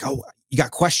 Oh, you got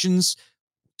questions?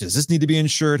 Does this need to be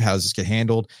insured? How does this get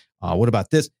handled? What about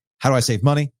this? How do I save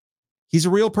money? He's a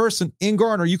real person in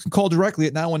Garner. You can call directly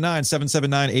at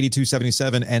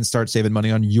 919-779-8277 and start saving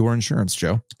money on your insurance,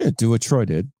 Joe. Yeah, do what Troy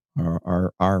did.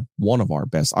 Our one of our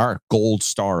best, our gold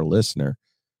star listener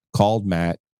called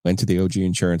Matt, went to the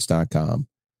oginsurance.com,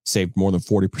 saved more than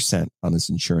 40% on his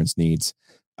insurance needs.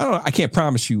 I can't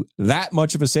promise you that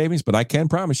much of a savings, but I can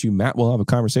promise you Matt will have a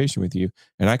conversation with you,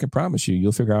 and I can promise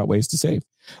you'll figure out ways to save.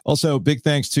 Also, big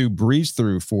thanks to Breeze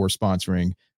Through for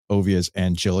sponsoring Ovia's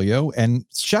and Gilio. And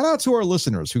shout out to our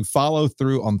listeners who follow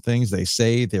through on things they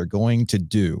say they're going to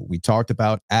do. We talked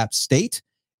about App State,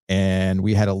 and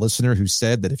we had a listener who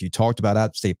said that if you talked about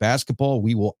App State basketball,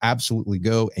 we will absolutely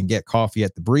go and get coffee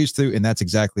at the Breeze Through. And that's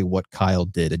exactly what Kyle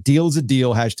did. A deal is a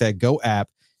deal. #GoApp.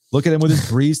 Look at him with his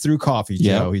Breeze Through coffee,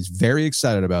 Joe. Yep. He's very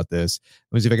excited about this.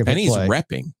 Let me see if I can play. He's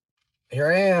repping.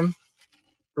 Here I am.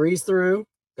 Breeze Through.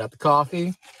 Got the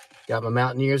coffee. Got my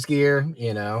Mountaineers gear.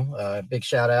 Big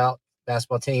shout out.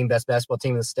 Basketball team. Best basketball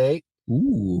team in the state.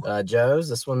 Ooh. Joe's.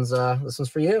 This one's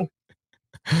for you.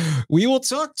 We will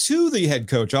talk to the head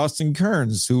coach, Austin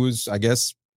Kerns, who is, I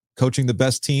guess, coaching the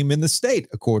best team in the state,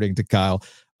 according to Kyle,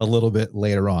 a little bit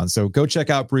later on. So go check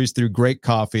out Breeze Through. Great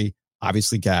coffee,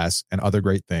 obviously gas, and other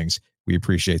great things. We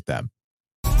appreciate them.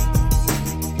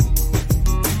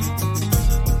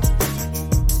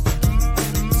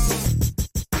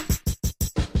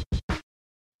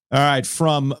 All right,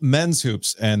 from men's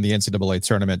hoops and the NCAA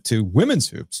tournament to women's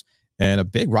hoops. And a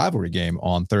big rivalry game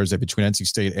on Thursday between NC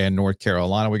State and North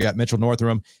Carolina. We got Mitchell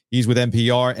Northrum. He's with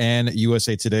NPR and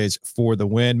USA Today's For the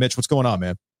Win. Mitch, what's going on,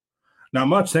 man? Not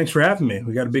much. Thanks for having me.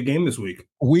 We got a big game this week.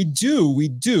 We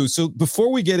do. So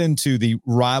before we get into the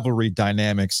rivalry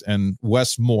dynamics and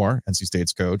Wes Moore, NC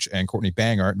State's coach, and Courtney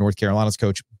Bangart, North Carolina's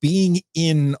coach, being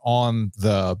in on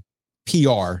the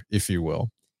PR, if you will,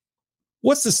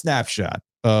 what's the snapshot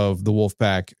of the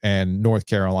Wolfpack and North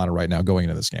Carolina right now going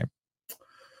into this game?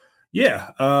 Yeah,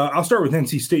 I'll start with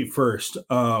NC State first.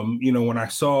 When I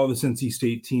saw this NC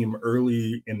State team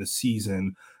early in the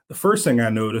season, the first thing I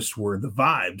noticed were the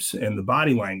vibes and the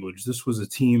body language. This was a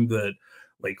team that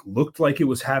looked like it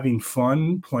was having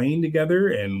fun playing together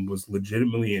and was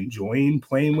legitimately enjoying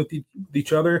playing with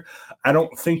each other. I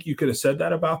don't think you could have said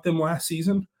that about them last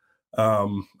season.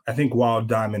 I think while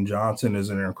Diamond Johnson is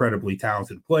an incredibly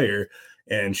talented player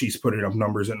and she's putting up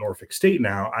numbers at Norfolk State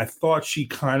now, I thought she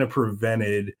kind of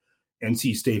prevented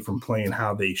NC State from playing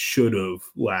how they should have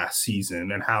last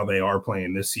season and how they are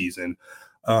playing this season.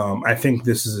 I think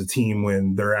this is a team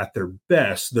when they're at their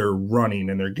best, they're running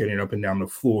and they're getting up and down the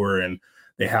floor and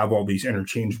they have all these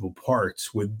interchangeable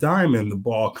parts. With Diamond, the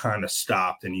ball kind of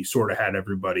stopped and you sort of had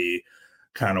everybody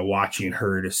kind of watching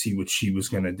her to see what she was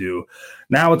going to do.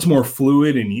 Now it's more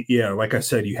fluid. And yeah, like I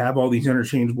said, you have all these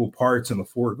interchangeable parts in the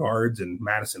 4 guards and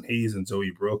Madison Hayes and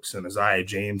Zoe Brooks and Isaiah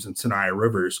James and Sanaya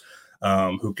Rivers,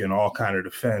 who can all kind of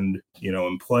defend,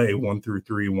 and play 1 through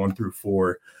 3, 1 through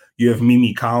 4. You have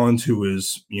Mimi Collins, who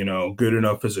is, good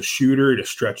enough as a shooter to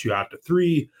stretch you out to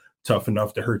 3, tough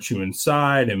enough to hurt you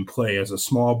inside and play as a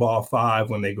small ball 5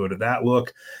 when they go to that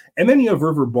look. And then you have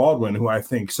River Baldwin, who I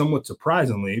think somewhat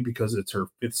surprisingly, because it's her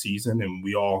 5th season and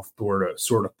we all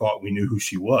sort of thought we knew who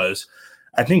she was,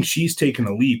 I think she's taken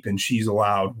a leap and she's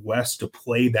allowed West to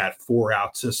play that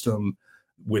 4-out system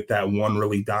with that one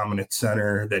really dominant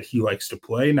center that he likes to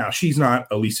play. Now, she's not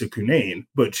Elisa Cunane,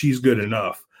 but she's good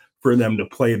enough for them to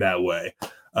play that way.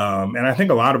 And I think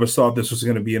a lot of us thought this was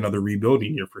going to be another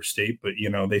rebuilding year for State, but,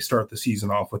 they start the season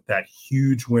off with that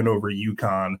huge win over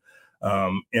UConn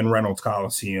in Reynolds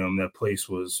Coliseum. That place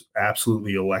was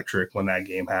absolutely electric when that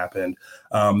game happened.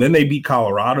 Then they beat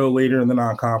Colorado later in the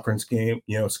non-conference game,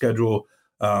 schedule.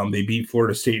 They beat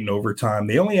Florida State in overtime.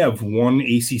 They only have one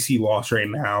ACC loss right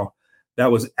now.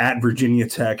 That was at Virginia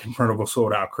Tech in front of a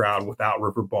sold-out crowd without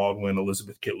River Baldwin.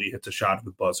 Elizabeth Kitley hits a shot at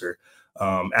the buzzer.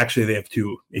 Actually, they have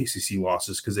 2 ACC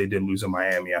losses because they did lose in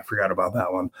Miami. I forgot about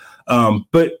that one.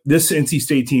 But this NC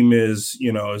State team is,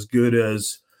 as good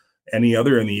as any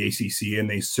other in the ACC, and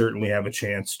they certainly have a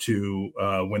chance to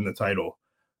win the title.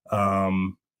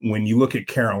 When you look at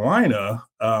Carolina,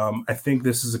 I think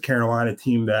this is a Carolina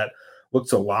team that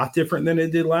looks a lot different than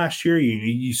it did last year.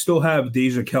 You still have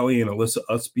Deja Kelly and Alyssa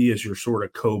Utsby as your sort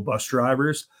of co-bus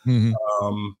drivers.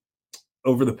 Mm-hmm.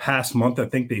 Over the past month, I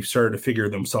think they've started to figure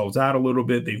themselves out a little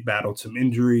bit. They've battled some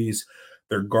injuries.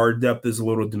 Their guard depth is a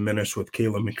little diminished with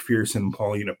Kayla McPherson and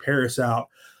Paulina Paris out.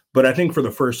 But I think for the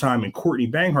first time in Courtney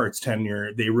Banghart's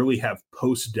tenure, they really have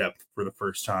post depth for the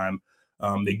first time.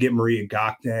 They get Maria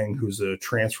Gokdang, who's a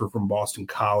transfer from Boston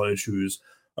College, who's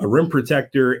a rim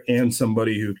protector and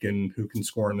somebody who can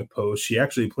score in the post. She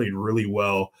actually played really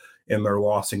well in their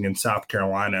loss against South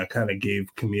Carolina, kind of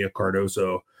gave Camilla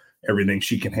Cardozo everything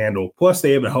she can handle. Plus,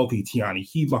 they have a healthy Tiani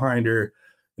He behind her.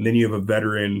 And then you have a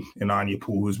veteran in Anya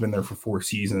Poole who's been there for 4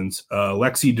 seasons.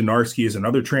 Lexi Donarski is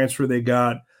another transfer they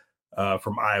got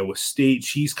from Iowa State.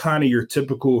 She's kind of your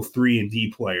typical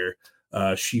 3-and-D player.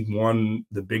 She won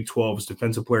the Big 12's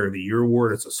Defensive Player of the Year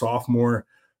award as a sophomore.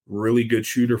 Really good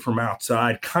shooter from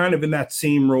outside, kind of in that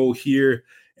same role here,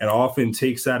 and often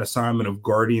takes that assignment of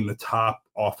guarding the top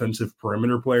offensive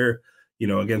perimeter player.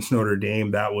 Against Notre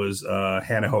Dame, that was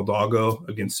Hannah Hidalgo.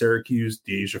 Against Syracuse,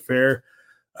 Deja Fair.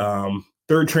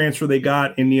 Third transfer they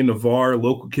got, India Navarre,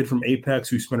 local kid from Apex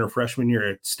who spent her freshman year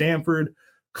at Stanford,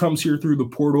 comes here through the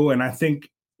portal, and I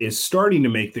think is starting to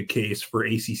make the case for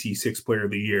ACC 6th Player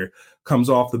of the Year. Comes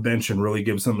off the bench and really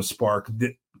gives them a spark.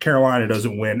 Carolina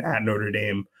doesn't win at Notre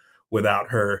Dame without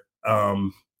her.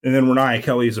 And then Renaya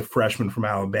Kelly is a freshman from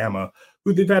Alabama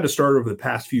who they've had to start over the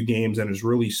past few games and is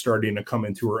really starting to come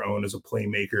into her own as a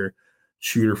playmaker,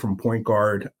 shooter from point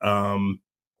guard. And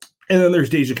then there's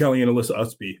Deja Kelly and Alyssa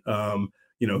Utsby,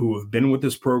 who have been with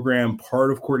this program,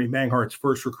 part of Courtney Banghart's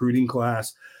first recruiting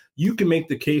class. You can make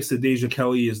the case that Deja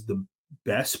Kelly is the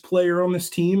best player on this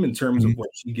team in terms of what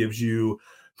she gives you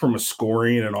from a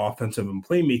scoring and offensive and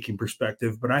playmaking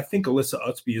perspective. But I think Alyssa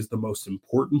Utsby is the most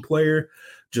important player,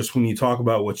 just when you talk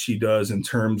about what she does in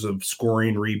terms of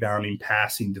scoring, rebounding,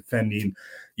 passing, defending.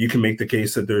 You can make the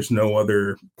case that there's no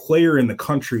other player in the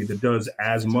country that does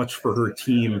as much for her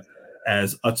team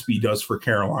as Utsby does for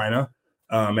Carolina.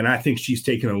 And I think she's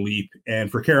taken a leap.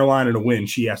 And for Carolina to win,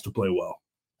 she has to play well.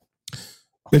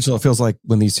 Mitchell, it feels like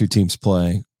when these two teams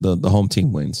play, the home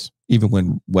team wins. Even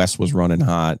when West was running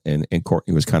hot and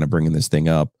Courtney was kind of bringing this thing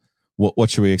up. What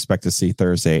should we expect to see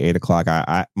Thursday,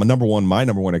 8:00? My number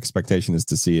one expectation is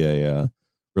to see a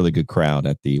really good crowd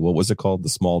at the, what was it called? The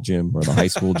small gym or the high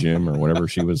school gym or whatever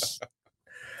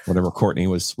Courtney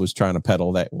was trying to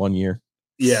peddle that one year.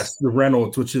 Yes, the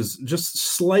Reynolds, which is just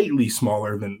slightly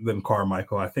smaller than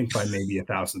Carmichael, I think by maybe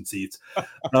 1,000 seats.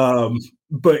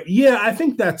 But yeah, I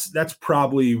think that's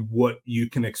probably what you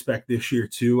can expect this year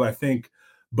too. I think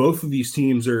both of these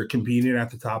teams are competing at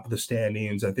the top of the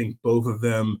standings. I think both of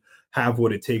them have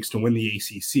what it takes to win the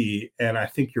ACC, and I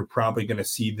think you're probably going to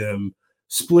see them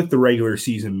split the regular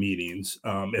season meetings.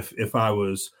 If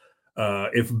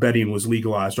betting was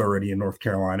legalized already in North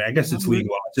Carolina, I guess it's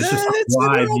legalized. It's just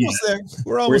not live yet.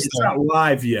 We're almost there. It's not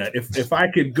live yet. If I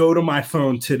could go to my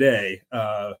phone today,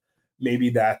 maybe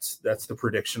that's the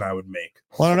prediction I would make.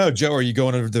 Well, I don't know, Joe. Are you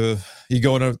going to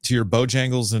your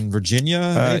Bojangles in Virginia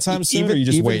anytime soon? Or are you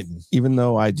just waiting? Even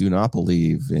though I do not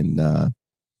believe in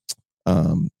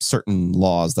certain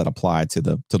laws that apply to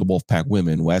the Wolfpack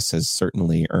women, Wes has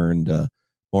certainly earned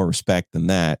more respect than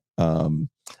that.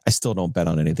 I still don't bet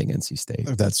on anything NC State.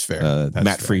 That's fair.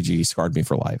 Matt Freege scarred me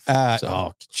for life.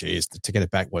 Oh, jeez. To get it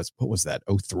back, what was that?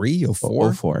 03,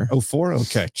 04? 04. 04?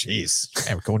 Okay, jeez.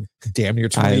 Man, we're going damn near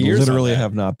 20 years. I literally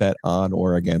have not bet on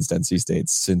or against NC State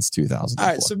since 2004.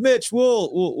 All right, so Mitch,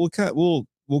 we'll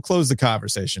close the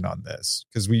conversation on this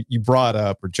because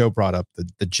Joe brought up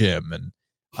the gym, and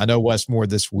I know Westmore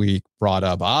this week brought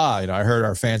up, I heard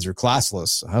our fans are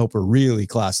classless. I hope we're really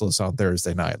classless on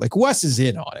Thursday night. Like, Wes is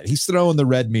in on it. He's throwing the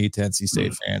red meat to NC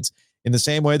State fans in the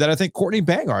same way that I think Courtney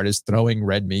Bangard is throwing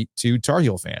red meat to Tar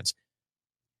Heel fans.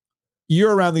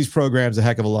 You're around these programs a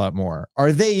heck of a lot more.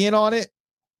 Are they in on it?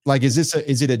 Like, is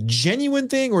it a genuine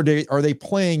thing, or are they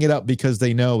playing it up because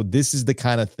they know this is the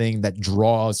kind of thing that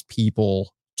draws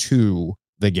people to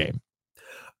the game?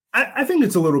 I think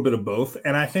it's a little bit of both.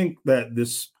 And I think that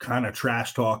this kind of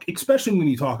trash talk, especially when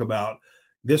you talk about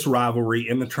this rivalry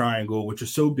in the triangle, which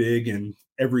is so big in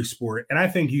every sport. And I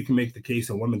think you can make the case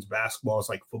that women's basketball is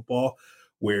like football,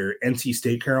 where NC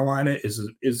State Carolina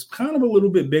is kind of a little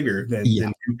bit bigger than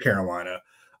Duke Carolina,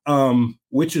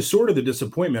 which is sort of the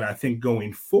disappointment, I think,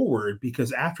 going forward,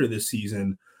 because after this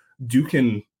season,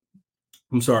 Carolina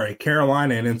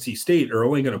and NC State are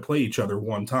only going to play each other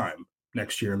one time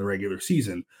next year in the regular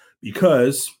season,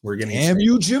 because we're getting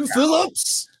SMU Jim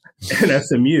Phillips and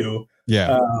SMU.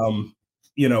 Yeah.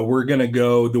 We're going to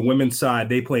go the women's side.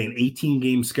 They play an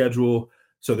 18-game schedule,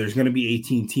 so there's going to be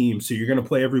 18 teams. So you're going to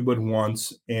play everybody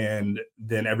once, and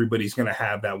then everybody's going to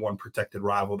have that one protected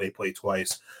rival they play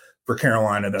twice. For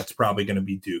Carolina, that's probably going to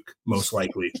be Duke, most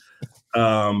likely.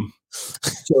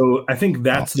 So I think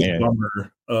that's the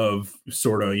bummer of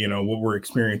sort of, what we're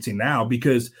experiencing now,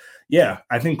 because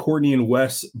I think Courtney and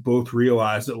Wes both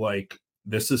realize that, like,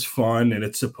 this is fun and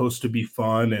it's supposed to be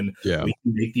fun, and we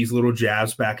can make these little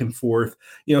jabs back and forth.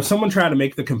 Someone tried to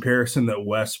make the comparison that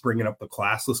Wes bringing up the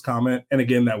classless comment, and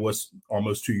again, that was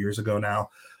almost 2 years ago now,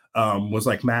 was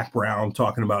like Mac Brown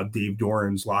talking about Dave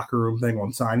Doran's locker room thing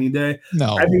on signing day.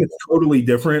 No, I think it's totally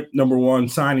different. Number one,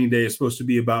 signing day is supposed to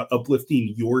be about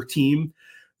uplifting your team.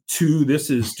 Two, this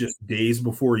is just days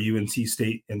before UNC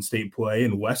State and state play,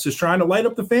 and Wes is trying to light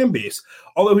up the fan base,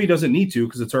 although he doesn't need to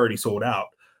because it's already sold out.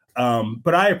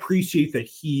 But I appreciate that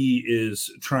he is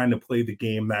trying to play the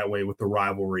game that way with the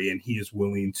rivalry, and he is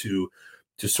willing to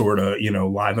sort of,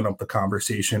 liven up the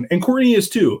conversation. And Courtney is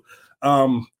too.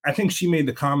 I think she made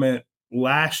the comment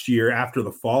last year after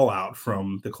the fallout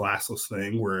from the classless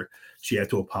thing, where she had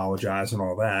to apologize and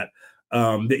all that,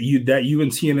 that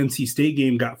UNC and NC State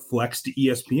game got flexed to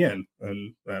ESPN.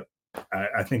 And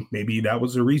I think maybe that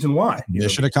was the reason why.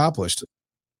 Mission accomplished.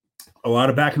 A lot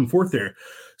of back and forth there.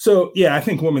 So, I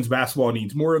think women's basketball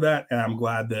needs more of that. And I'm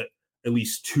glad that at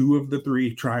least two of the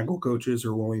three triangle coaches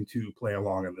are willing to play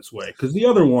along in this way, because the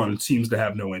other one seems to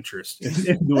have no interest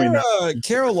in doing that.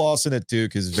 Carol Lawson at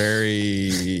Duke is very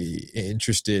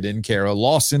interested in Carol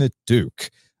Lawson at Duke.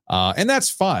 And that's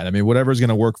fine. I mean, whatever's going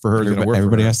to work for her is going to work.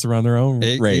 Everybody has to run their own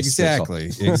race.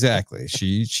 Exactly.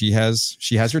 She has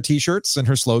her T-shirts and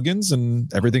her slogans,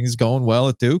 and everything is going well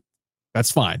at Duke.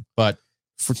 That's fine. But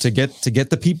to get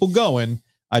the people going,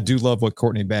 I do love what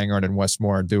Courtney Bangard and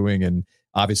Westmore are doing, and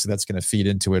obviously that's going to feed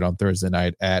into it on Thursday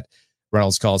night at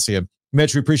Reynolds Coliseum.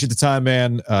 Mitch, we appreciate the time,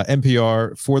 man.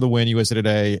 NPR for the win, USA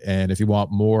Today. And if you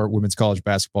want more women's college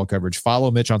basketball coverage,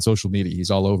 follow Mitch on social media. He's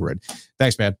all over it.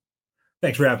 Thanks, man.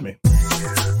 Thanks for having me.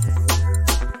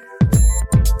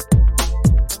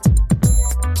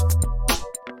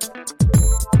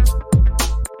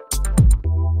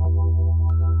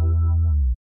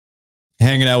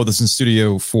 Hanging out with us in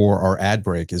studio for our ad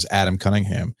break is Adam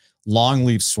Cunningham,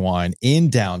 Longleaf Swine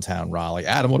in downtown Raleigh.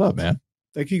 Adam, what up, man?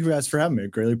 Thank you guys for having me. I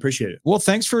greatly appreciate it. Well,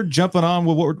 thanks for jumping on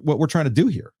with what we're trying to do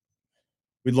here.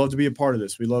 We'd love to be a part of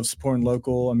this. We love supporting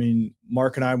local. I mean,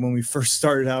 Mark and I, when we first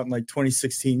started out in like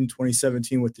 2016,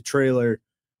 2017 with the trailer,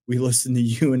 we listened to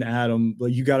you and Adam.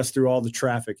 But you got us through all the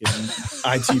traffic and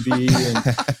ITB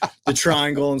and the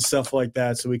triangle and stuff like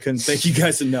that. So we couldn't thank you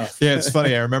guys enough. Yeah, it's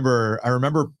funny. I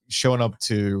remember showing up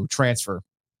to transfer,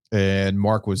 and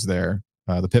Mark was there.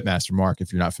 the pitmaster Mark,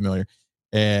 if you're not familiar.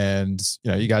 And,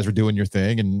 you guys were doing your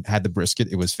thing and had the brisket.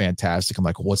 It was fantastic. I'm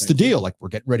like, what's the deal? Like, we're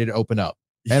getting ready to open up.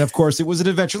 And of course, it was an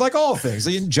adventure, like all things.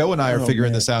 And Joe and I are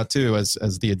figuring this out too,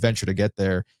 as the adventure to get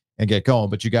there and get going.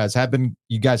 But you guys have been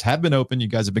open. You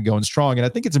guys have been going strong. And I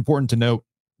think it's important to note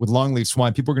with Longleaf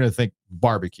Swine, people are going to think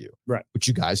barbecue, right? Which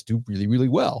you guys do really, really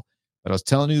well. But I was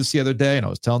telling you this the other day, and I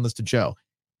was telling this to Joe.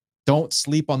 Don't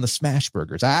sleep on the smash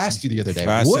burgers. I asked you the other day.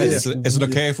 Is it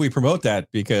okay if we promote that?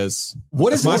 Because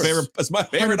that's my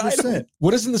favorite item.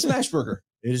 What is in the smash burger?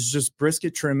 It is just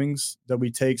brisket trimmings that we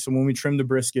take. So when we trim the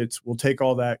briskets, we'll take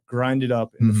all that, grind it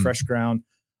up in the fresh ground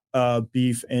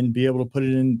beef, and be able to put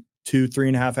it in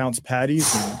 2-3.5 ounce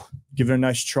patties and give it a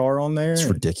nice char on there. It's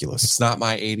ridiculous. It's not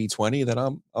my 80-20 that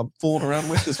I'm fooling around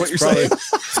with, is what you're saying.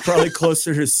 It's probably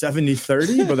closer to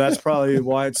 70-30, but that's probably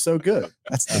why it's so good.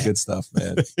 That's the good stuff,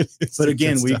 man. But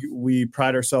again, we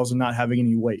pride ourselves in not having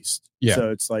any waste. Yeah. So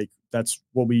it's like that's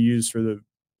what we use for the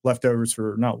leftovers,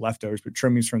 not leftovers, but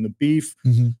trimmings from the beef,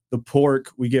 the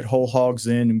pork. We get whole hogs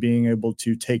in, and being able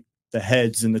to take the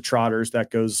heads and the trotters that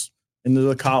goes into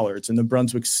the collards and the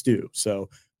Brunswick stew. So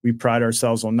we pride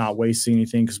ourselves on not wasting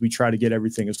anything because we try to get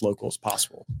everything as local as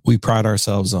possible. We pride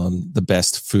ourselves on the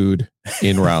best food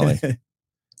in Raleigh.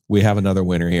 We have another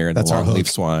winner here in the Longleaf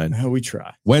Swine. We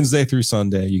try. Wednesday through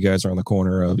Sunday, you guys are on the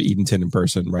corner of Edenton and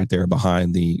Person, right there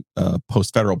behind the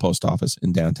Federal Post Office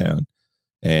in downtown,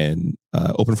 and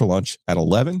open for lunch at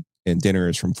 11, and dinner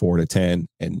is from 4 to 10.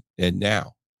 And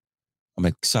now I'm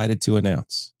excited to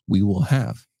announce we will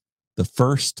have the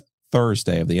first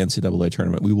Thursday of the NCAA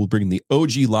tournament. We will bring the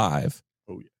OG Live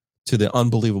to the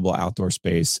unbelievable outdoor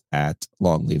space at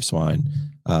Longleaf Swine.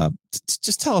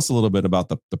 Just tell us a little bit about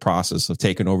the process of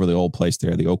taking over the old place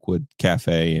there, the Oakwood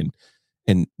Cafe,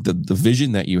 and the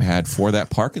vision that you had for that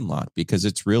parking lot, because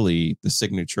it's really the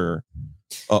signature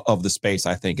of the space.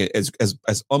 I think as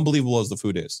unbelievable as the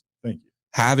food is. Thank you.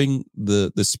 Having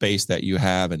the space that you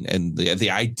have and the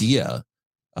idea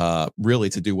really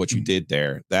to do what you did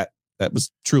there, that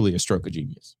was truly a stroke of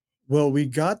genius. Well,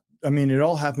 it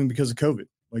all happened because of COVID.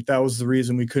 Like, that was the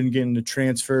reason we couldn't get into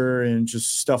transfer, and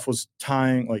just stuff was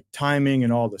timing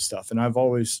and all this stuff. And I've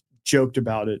always joked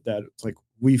about it that it's like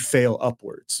we fail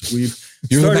upwards.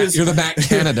 You're the Matt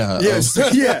Canada. Yes.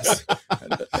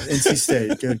 NC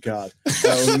State. Good God.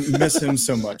 Miss him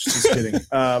so much. Just kidding.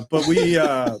 But we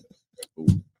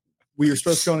were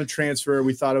supposed to go on a transfer.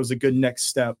 We thought it was a good next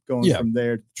step going from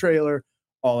there to the trailer.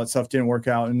 All that stuff didn't work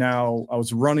out. And now I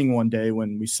was running one day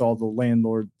when we saw the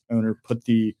landlord owner put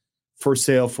the for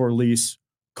sale for lease,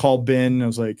 called Ben. I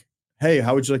was like, hey,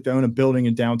 how would you like to own a building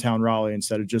in downtown Raleigh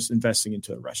instead of just investing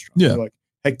into a restaurant? Yeah. We're like,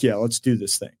 heck yeah, let's do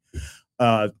this thing.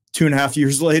 2.5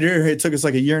 years later, it took us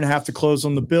like 1.5 years to close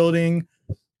on the building.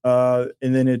 And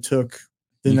then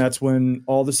that's when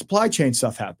all the supply chain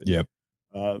stuff happened. Yep.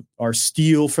 Our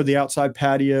steel for the outside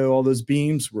patio, all those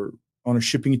beams were on a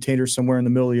shipping container somewhere in the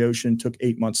middle of the ocean. Took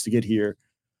 8 months to get here.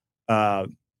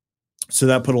 So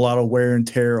that put a lot of wear and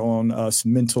tear on us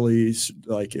mentally.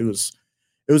 Like, it was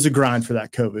a grind for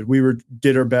that COVID. We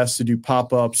did our best to do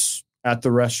pop-ups at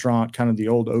the restaurant, kind of the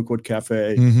old Oakwood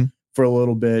Cafe, for a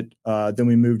little bit. Then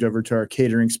we moved over to our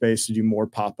catering space to do more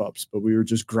pop-ups, but we were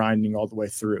just grinding all the way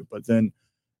through. But then,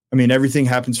 everything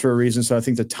happens for a reason. So I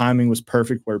think the timing was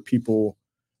perfect where people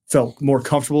felt more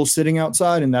comfortable sitting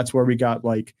outside. And that's where we got,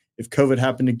 like, if COVID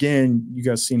happened again, you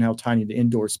guys seen how tiny the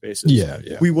indoor space is. Yeah.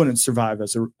 We wouldn't survive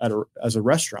as a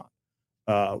restaurant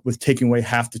with taking away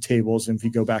half the tables. And if you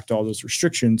go back to all those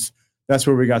restrictions, that's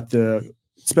where we got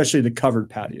especially the covered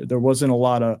patio. There wasn't a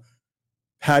lot of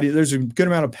patio. There's a good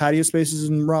amount of patio spaces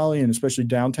in Raleigh, and especially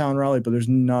downtown Raleigh, but there's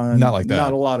none. Not like that.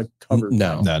 Not a lot of covered.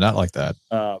 No, not like that.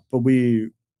 But we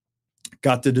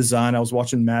got the design. I was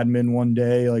watching Mad Men one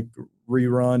day, like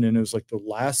rerun, and it was like the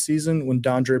last season when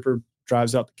Don Draper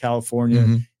drives out to California.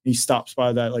 And he stops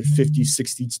by that like 50s,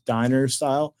 60s diner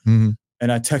style. And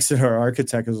I texted our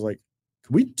architect. I was like,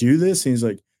 can we do this? And he's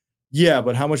like, yeah,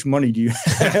 but how much money do you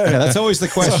have? Yeah, that's always the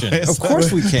question. Of course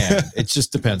we can. It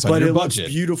just depends on your budget.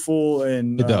 Looks beautiful,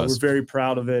 and we're very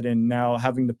proud of it. And now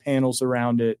having the panels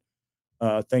around it,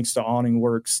 thanks to Awning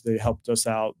Works, they helped us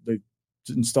out. They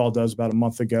installed those about a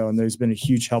month ago, and there's been a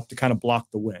huge help to kind of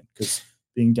block the wind, because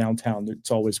being downtown, it's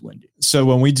always windy. So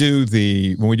when we do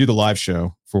the live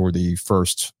show for the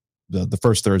first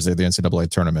Thursday of the NCAA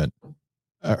tournament,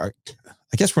 I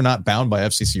guess we're not bound by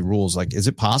FCC rules. Like, is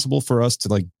it possible for us to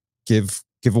like give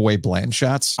away Blanton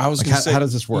shots? I was like, going to say, how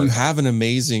does this work? You have an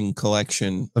amazing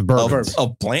collection of bourbon.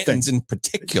 Of Blantons in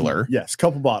particular. Yes, a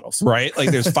couple bottles. Right?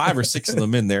 Like, there's 5 or 6 of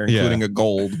them in there, including a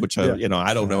gold, which I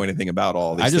don't know anything about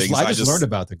all these things. I just learned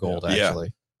about the gold,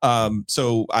 actually.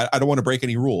 So I don't want to break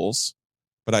any rules.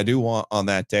 but I do want on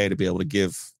that day to be able to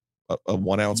give a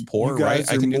 1 ounce pour, You guys right?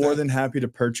 are I can do more that. than happy to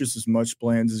purchase as much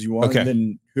blands as you want. Okay. And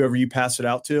then whoever you pass it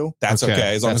out to. That's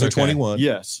okay. As long as they're 21.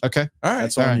 Yes. Okay. All right.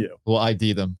 That's on you. We'll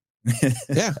ID them.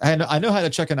 Yeah. And I know how to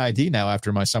check an ID now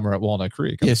after my summer at Walnut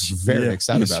Creek. I'm Yes, very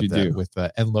excited about you that do. with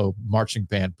Enloe marching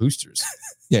band boosters.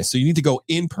 Yeah. So you need to go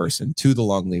in person to the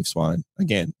Longleaf Swine.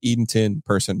 Again, Edenton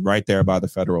person right there by the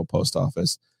Federal Post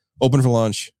Office. Open for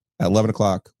lunch at 11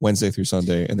 o'clock, Wednesday through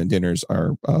Sunday. And then dinners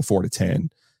are 4 to 10.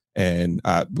 And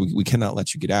we cannot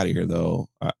let you get out of here, though.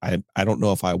 I don't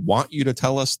know if I want you to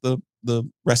tell us the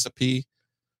recipe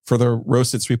for the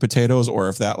roasted sweet potatoes or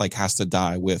if that like has to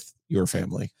die with your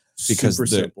family. Because Super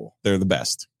simple. They're the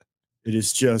best. It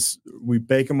is just, we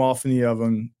bake them off in the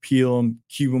oven, peel them,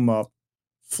 cube them up,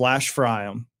 flash fry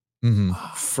them. Mm-hmm.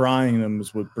 Frying them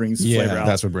is what brings the flavor out.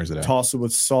 That's what brings it out. Toss it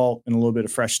with salt and a little bit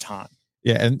of fresh thyme.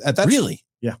 Yeah, and that's really,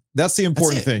 that's the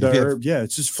important thing. The herb,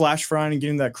 it's just flash frying and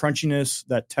getting that crunchiness,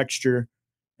 that texture,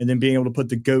 and then being able to put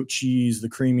the goat cheese, the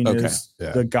creaminess,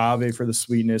 the agave for the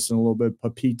sweetness, and a little bit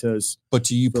of pepitas. But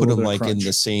do you put them like in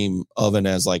the same oven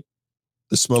as like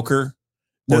the smoker?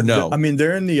 Or no? I mean,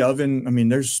 they're in the oven. I mean,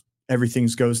 there's everything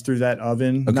goes through that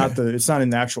oven. Okay. It's not in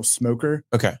the actual smoker.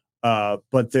 Okay.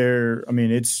 But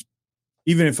it's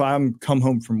even if I'm come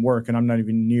home from work and I'm not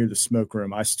even near the smoke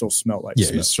room, I still smell like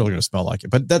smoke. You're still going to smell like it.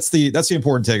 But that's the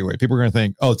important takeaway. People are going to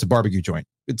think, oh, it's a barbecue joint.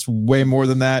 It's way more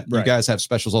than that. Right. You guys have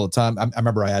specials all the time. I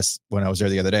remember I asked when I was there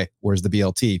the other day, where's the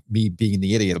BLT? Me being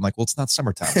the idiot. I'm like, well, it's not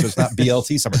summertime, so it's not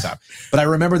BLT summertime. But I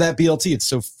remember that BLT. It's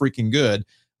so freaking good.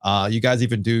 You guys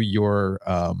even do your,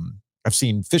 I've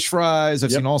seen fish fries.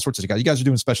 I've seen all sorts of guys. You guys are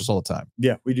doing specials all the time.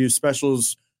 Yeah, we do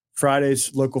specials.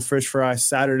 Fridays, local fish fry.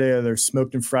 Saturday, there's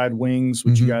smoked and fried wings,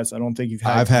 which you guys, I don't think you've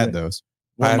had. I've had those.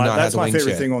 That's my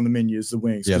favorite thing on the menu is the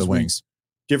wings. Yeah, the wings.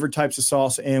 Different types of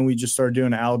sauce, and we just started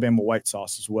doing Alabama white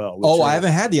sauce as well. I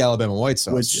haven't had the Alabama white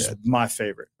sauce which yet. is my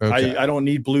favorite. Okay. I don't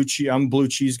need blue cheese. I'm a blue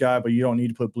cheese guy, but you don't need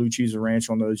to put blue cheese or ranch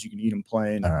on those. You can eat them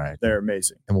plain. All right. They're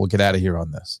amazing. And we'll get out of here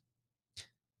on this.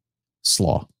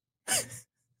 Slaw.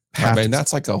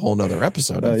 That's like a whole nother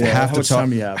episode. Have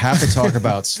to talk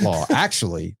about slaw.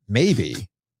 Actually, maybe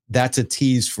that's a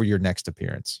tease for your next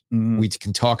appearance. Mm-hmm. We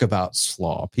can talk about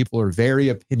slaw. People are very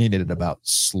opinionated about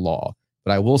slaw,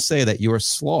 but I will say that your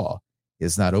slaw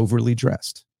is not overly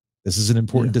dressed. This is an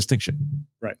important distinction.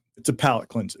 Right. It's a palate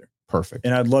cleanser. Perfect.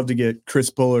 And I'd love to get Chris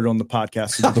Bullard on the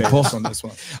podcast to debate us on this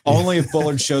one. Only if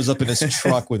Bullard shows up in his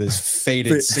truck with his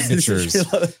faded signatures.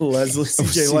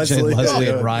 CJ Leslie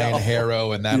and Ryan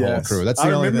Harrow and that whole crew. That's the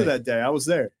I only remember thing. that day. I was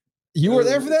there. You were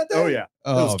there for that day? Oh yeah.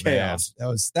 Oh, was chaos.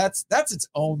 Man. That's its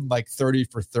own like 30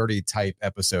 for 30 type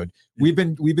episode. We've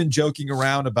been joking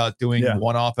around about doing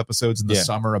one-off episodes in the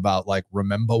summer about like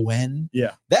remember when?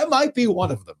 Yeah. That might be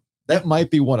one of them. That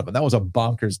was a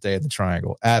bonkers day at the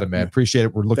Triangle. Adam, man, appreciate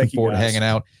it. We're looking forward to hanging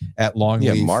out at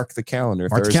Longleaf. Yeah, mark the calendar.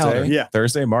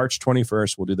 Thursday, March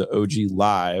 21st, we'll do the OG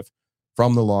live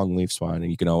from the Longleaf Swine,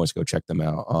 and you can always go check them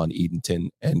out on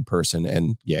Edenton in person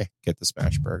and get the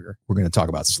smash burger. We're going to talk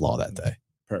about slaw that day.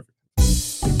 Perfect.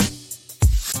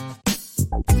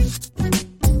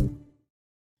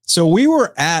 So we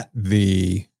were at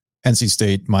the NC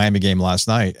State Miami game last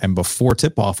night, and before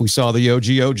tip-off, we saw the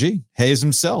OG Hayes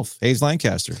himself, Hayes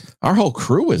Lancaster. Our whole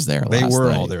crew was there. They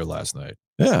were all there last night.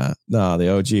 Yeah, no,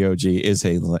 the OG is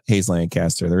Hayes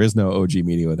Lancaster. There is no OG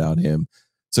media without him.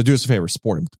 So do us a favor,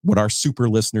 support him. What our super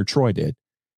listener Troy did,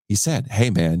 he said,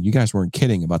 "Hey man, you guys weren't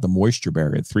kidding about the moisture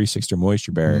barrier, 360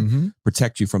 moisture barrier,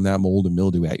 protect you from that mold and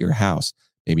mildew at your house.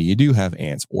 Maybe you do have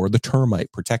ants or the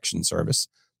termite protection service.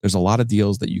 There's a lot of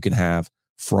deals that you can have."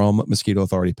 From Mosquito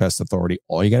Authority, Pest Authority.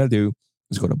 All you got to do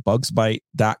is go to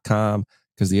bugsbite.com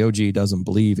because the OG doesn't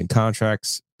believe in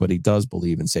contracts, but he does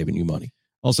believe in saving you money.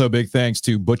 Also, big thanks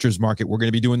to Butcher's Market. We're going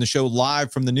to be doing the show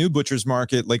live from the new Butcher's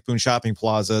Market, Lake Boone Shopping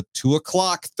Plaza,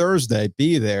 2:00 Thursday.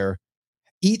 Be there.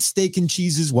 Eat steak and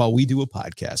cheeses while we do a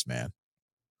podcast, man.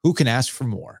 Who can ask for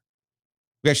more?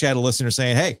 We actually had a listener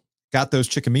saying, hey, got those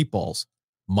chicken meatballs.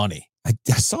 Money. I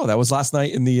saw that was last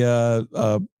night in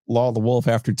the Law of the Wolf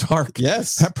After Dark.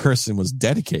 Yes. That person was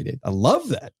dedicated. I love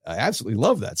that. I absolutely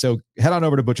love that. So head on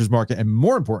over to Butcher's Market and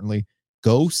more importantly,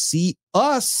 go see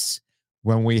us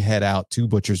when we head out to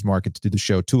Butcher's Market to do the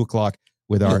show 2:00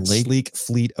 with our Sleek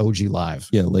Fleet OG Live.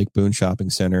 Yeah, Lake Boone Shopping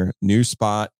Center. New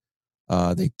spot.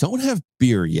 They don't have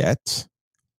beer yet,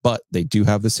 but they do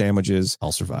have the sandwiches.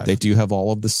 I'll survive. They do have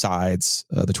all of the sides.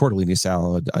 The tortellini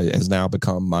salad has now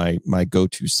become my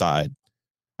go-to side.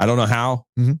 I don't know how,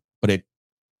 but it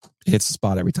hits the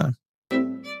spot every time.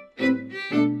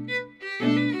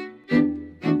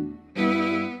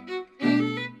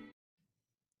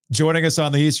 Joining us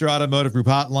on the Easter Automotive Group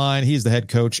hotline, he's the head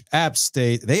coach, App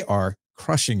State. They are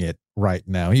crushing it right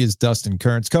now. He is Dustin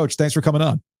Kerns. Coach, thanks for coming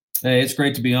on. Hey, it's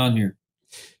great to be on here.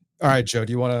 All right, Joe,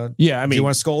 do you want to? Yeah, I mean, do you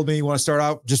want to scold me? You want to start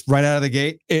out just right out of the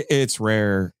gate? It's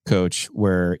rare, Coach,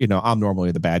 where I'm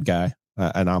normally the bad guy,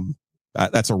 and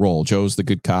that's a role. Joe's the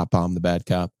good cop. I'm the bad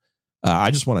cop.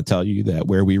 I just want to tell you that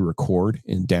where we record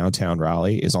in downtown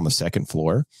Raleigh is on the second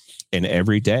floor, and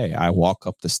every day I walk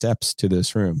up the steps to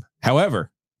this room.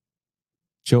 However,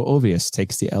 Joe Ovius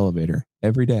takes the elevator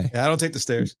every day. Yeah, I don't take the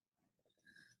stairs.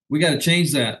 We got to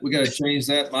change that. We got to change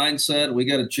that mindset. We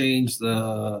got to change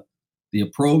the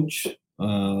approach.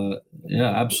 Yeah,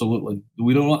 absolutely.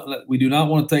 We do not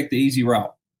want to take the easy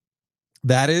route.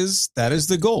 That is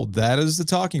the goal. That is the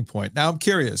talking point. Now I'm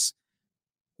curious.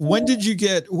 When did you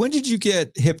get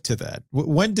hip to that?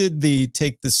 When did the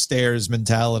take the stairs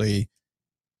mentality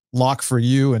lock for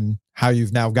you, and how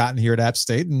you've now gotten here at App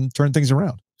State and turned things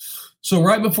around? So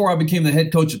right before I became the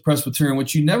head coach at Presbyterian,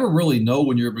 which you never really know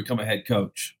when you're become a head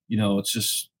coach, it's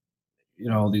just,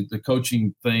 the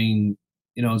coaching thing,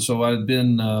 so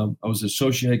I was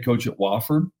associate head coach at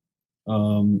Wofford.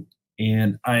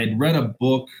 And I had read a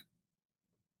book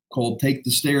called Take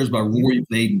the Stairs by Rory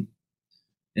Vaden.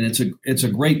 And it's a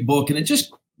great book. And it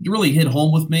just really hit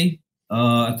home with me.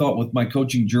 I thought with my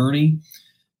coaching journey,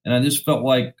 and I just felt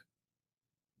like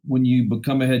when you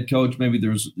become a head coach, maybe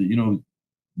there's,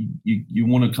 you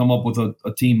want to come up with a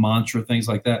team mantra, things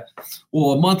like that.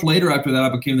 Well, a month later after that, I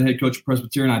became the head coach of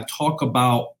Presbyterian. I talk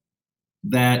about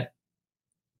that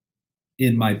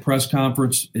in my press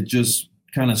conference. It just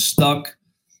kind of stuck.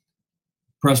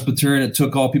 Presbyterian, it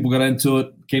took all, people got into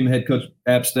it, became the head coach of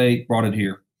App State, brought it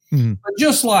here. Mm-hmm. But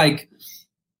just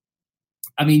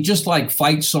like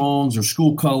fight songs or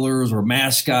school colors or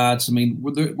mascots,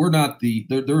 we're not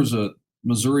there's a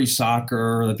Missouri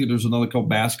soccer. I think there's another called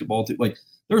basketball. Like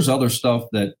there's other stuff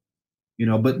that,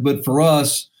 but for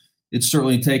us, it's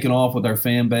certainly taken off with our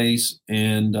fan base,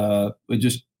 and it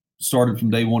just started from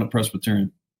day one at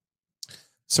Presbyterian.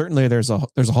 Certainly, there's a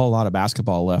whole lot of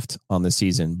basketball left on the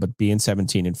season, but being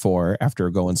 17-4 after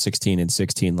going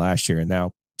 16-16 last year, and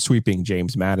now sweeping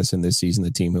James Madison this season,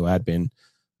 the team who had been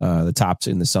the tops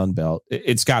in the Sun Belt,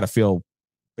 it's got to feel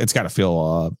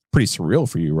pretty surreal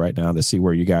for you right now to see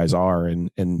where you guys are,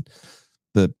 and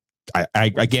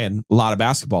again, a lot of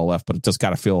basketball left, but it just got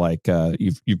to feel like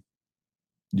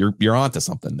you're onto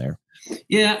something there.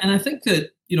 Yeah, and I think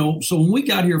that so when we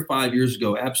got here 5 years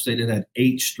ago, App State had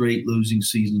 8 straight losing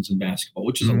seasons in basketball,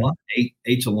 which is a lot.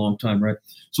 Eight's a long time, right?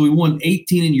 So we won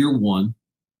 18 in year one.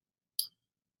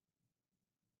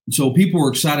 So people were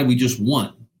excited we just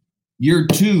won. Year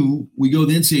two, we go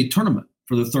to the NCAA tournament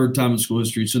for the third time in school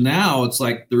history. So now it's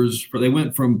like they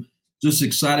went from just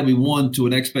excited we won to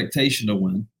an expectation to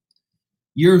win.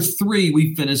 Year three,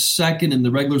 we finished second in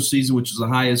the regular season, which is the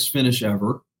highest finish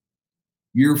ever.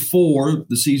 Year four,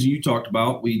 the season you talked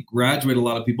about, we graduated a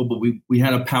lot of people, but we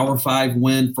had a Power 5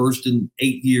 win, first in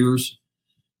 8 years.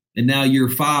 And now year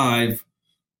five,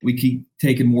 we keep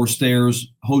taking more stairs,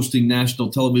 hosting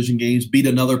national television games, beat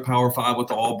another Power 5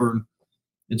 with Auburn.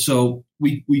 And so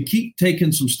we keep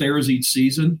taking some stairs each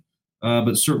season.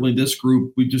 But certainly this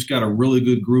group, we've just got a really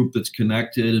good group that's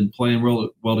connected and playing real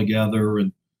well together.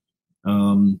 And,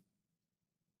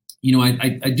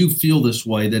 I do feel this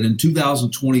way that in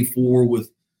 2024 with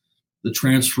the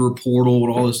transfer portal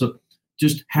and all this stuff,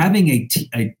 just having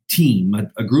a team,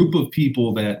 a group of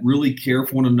people that really care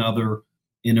for one another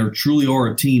and truly are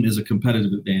a team is a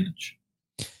competitive advantage.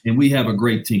 And we have a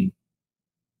great team.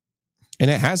 And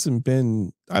it hasn't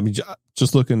been,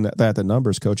 just looking at the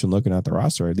numbers, Coach, and looking at the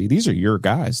roster, these are your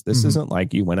guys. This isn't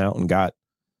like you went out and got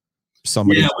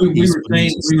somebody. Yeah,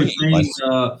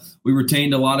 we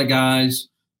retained a lot of guys.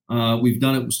 We've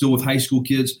done it still with high school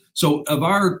kids. So of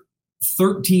our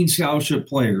 13 scholarship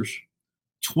players,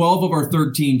 12 of our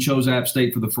 13 chose App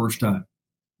State for the first time.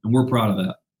 And we're proud of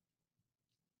that.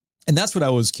 And that's what I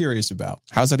was curious about.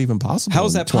 How's that even possible? How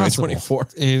is that possible?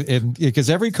 2024? Because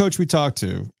every coach we talk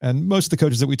to, and most of the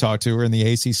coaches that we talk to are in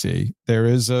the ACC, there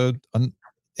is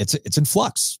it's in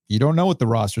flux. You don't know what the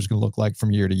roster is going to look like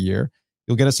from year to year.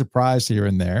 You'll get a surprise here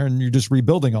and there, and you're just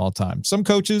rebuilding all the time. Some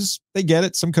coaches, they get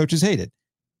it. Some coaches hate it.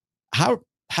 How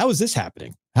is this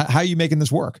happening? How are you making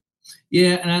this work?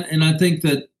 Yeah, and I think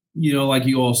that, like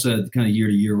you all said, kind of year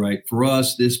to year, right? For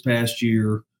us, this past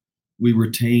year, we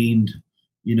retained,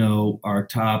 our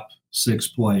top 6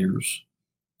 players.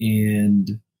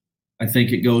 And I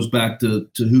think it goes back to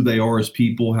who they are as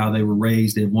people, how they were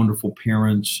raised. They have wonderful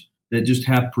parents that just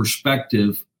have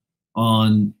perspective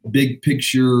on big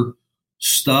picture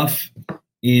stuff.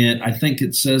 And I think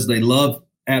it says they love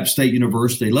App State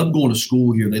University. They love going to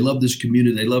school here. They love this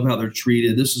community. They love how they're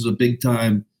treated. This is a big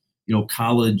time,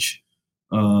 college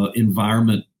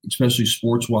environment, especially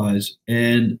sports wise.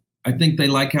 And I think they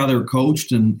like how they're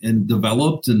coached and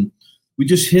developed. And we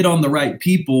just hit on the right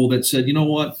people that said, you know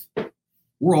what,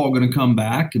 we're all going to come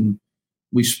back. And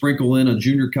we sprinkle in a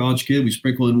junior college kid. We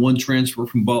sprinkle in one transfer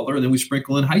from Butler, and then we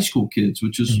sprinkle in high school kids,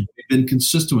 which is we've been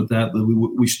consistent with that. But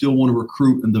we still want to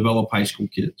recruit and develop high school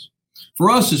kids. For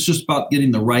us, it's just about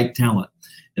getting the right talent,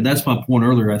 and that's my point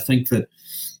earlier. I think that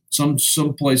some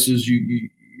places you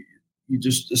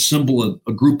just assemble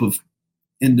a group of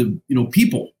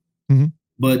people,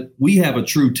 but we have a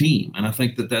true team, and I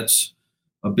think that that's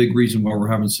a big reason why we're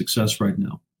having success right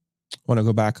now. I want to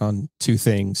go back on two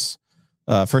things.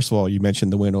 First of all, you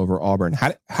mentioned the win over Auburn.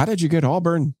 How did you get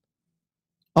Auburn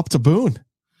up to Boone?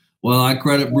 Well, I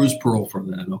credit Bruce Pearl for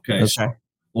that. Okay. So,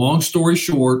 long story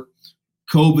short,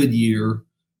 COVID year,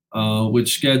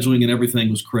 which scheduling and everything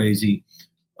was crazy.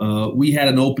 We had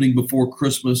an opening before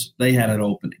Christmas. They had an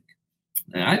opening.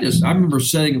 And I remember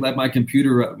sitting at my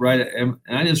computer and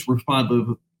I just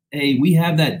responded, hey, we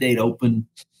have that date open.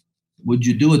 Would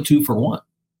you do a 2-for-1?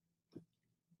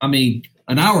 I mean,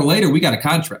 an hour later, we got a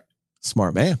contract.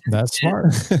 Smart man. That's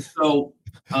smart. So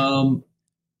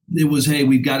it was, hey,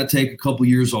 we've got to take a couple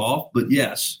years off. But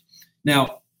yes.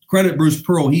 Now, credit Bruce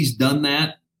Pearl. He's done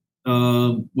that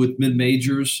with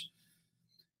mid-majors.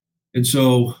 And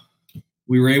so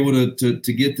we were able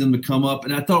to get them to come up.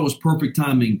 And I thought it was perfect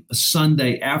timing. A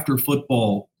Sunday after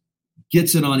football,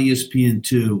 gets it on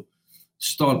ESPN2.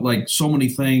 Start like so many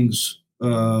things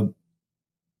were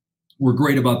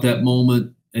great about that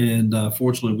moment. And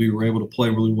fortunately, we were able to play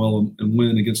really well and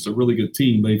win against a really good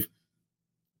team.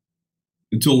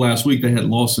 Until last week, they hadn't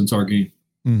lost since our game.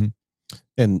 Mm-hmm.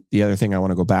 And the other thing I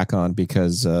want to go back on,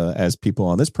 because as people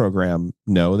on this program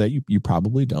know that you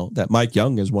probably don't, that Mike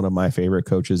Young is one of my favorite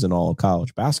coaches in all of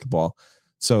college basketball.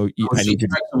 So I need to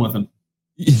with him.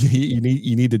 You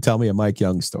need to tell me a Mike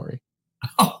Young story.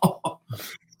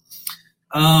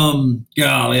 Golly,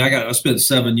 I spent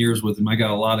 7 years with him. I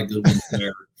got a lot of good ones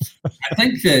there. I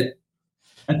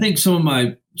think some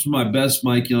of my best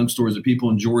Mike Young stories that people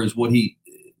enjoy is what he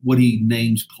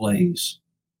names plays.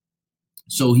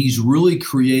 So he's really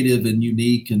creative and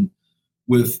unique, and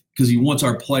because he wanted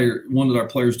our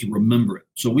players to remember it.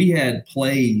 So we had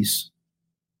plays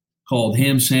called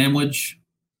ham sandwich,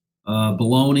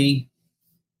 bologna,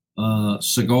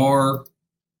 cigar.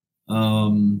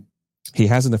 He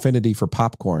has an affinity for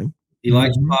popcorn. He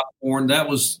likes popcorn. That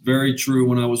was very true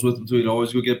when I was with him too. He'd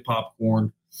always go get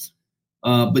popcorn.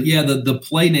 But yeah, the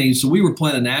play names. So we were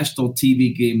playing a national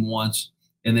TV game once,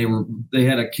 and they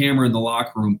had a camera in the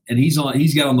locker room, and he's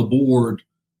got on the board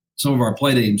some of our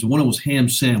play names. One of them was ham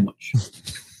sandwich,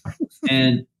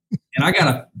 and I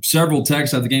got several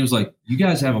texts after the game. It was like, "You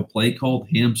guys have a play called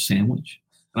ham sandwich?"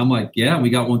 And I'm like, "Yeah, we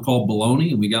got one called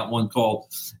bologna, and we got one called."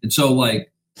 And so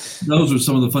like those are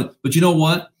some of the fun. But you know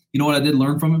what? You know what I did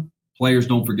learn from him? Players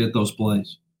don't forget those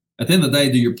plays. At the end of the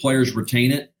day, do your players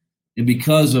retain it? And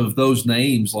because of those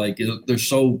names, like they're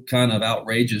so kind of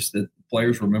outrageous that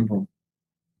players remember them.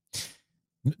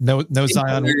 No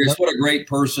Zion. What a great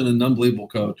person and unbelievable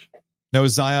coach. No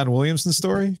Zion Williamson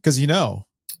story? Because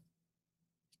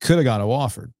could have gone to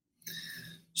Wofford.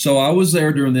 So I was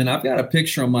there during then. I've got a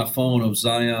picture on my phone of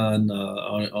Zion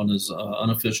on his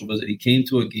unofficial visit. He came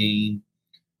to a game.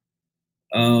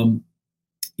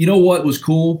 You know what was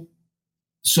cool?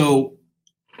 So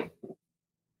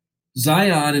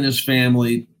Zion and his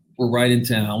family were right in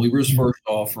town. We were his first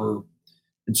offer.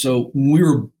 And so when we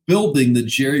were building the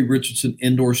Jerry Richardson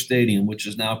Indoor Stadium, which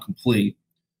is now complete,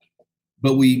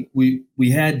 but we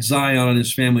had Zion and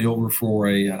his family over for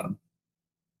an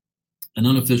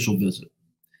unofficial visit.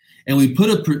 And we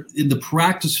put in the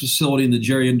practice facility in the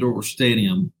Jerry Indoor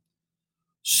Stadium.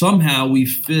 Somehow we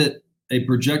fit a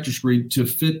projector screen to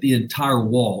fit the entire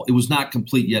wall. It was not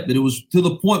complete yet, but it was to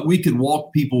the point we could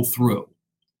walk people through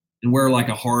and wear like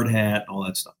a hard hat and all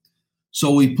that stuff.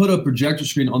 So we put a projector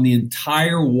screen on the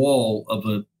entire wall of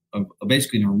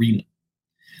basically an arena.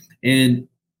 And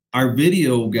our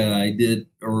video guy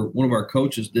one of our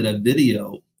coaches did a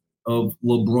video of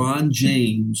LeBron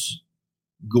James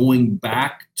going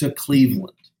back to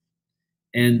Cleveland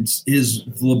and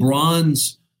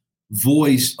LeBron's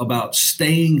voice about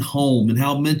staying home and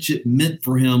how much it meant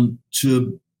for him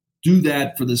to do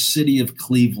that for the city of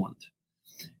Cleveland.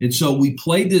 And so we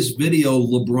played this video,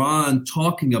 LeBron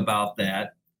talking about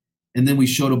that, and then we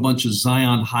showed a bunch of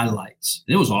Zion highlights.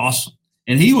 It was awesome.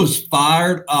 And he was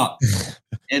fired up.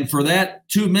 And for that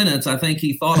 2 minutes, I think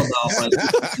he thought about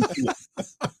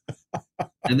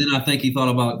and then I think he thought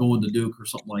about going to Duke or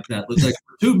something like that. But like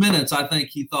for 2 minutes, I think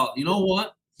he thought, you know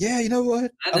what? Yeah, you know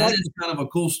what? That is kind of a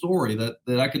cool story that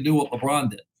I could do what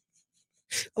LeBron did.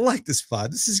 I like this spot.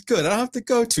 This is good. I don't have to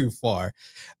go too far.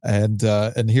 And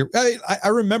here, I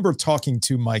remember talking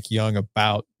to Mike Young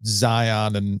about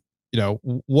Zion and,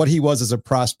 what he was as a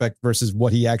prospect versus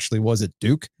what he actually was at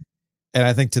Duke. And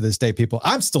I think to this day,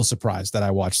 I'm still surprised that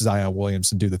I watched Zion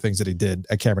Williamson do the things that he did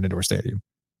at Cameron Indoor Stadium.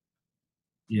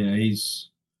 Yeah, he's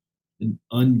an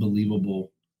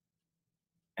unbelievable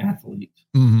athlete.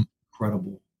 Mm-hmm.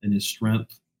 Incredible in his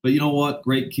strength. But you know what?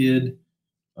 Great kid.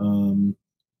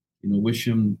 Wish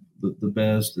him the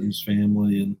best and his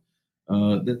family. And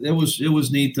it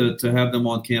was neat to have them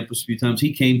on campus a few times.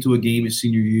 He came to a game his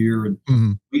senior year,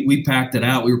 and we packed it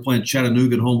out. We were playing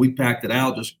Chattanooga at home. We packed it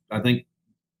out just, I think,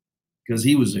 because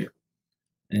he was there.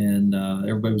 And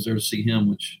everybody was there to see him,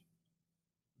 which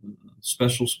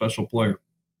special player.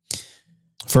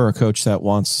 For a coach that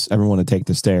wants everyone to take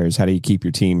the stairs, how do you keep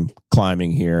your team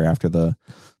climbing here after the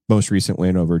most recent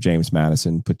win over James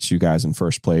Madison puts you guys in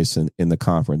first place in the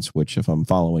conference, which, if I'm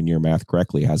following your math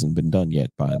correctly, hasn't been done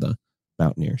yet by the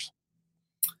Mountaineers?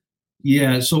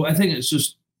 Yeah, so I think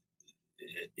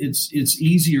it's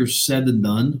easier said than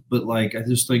done, but I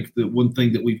just think that one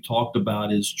thing that we've talked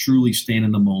about is truly staying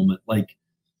in the moment.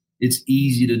 It's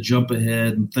easy to jump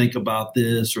ahead and think about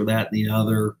this or that and the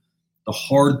other. The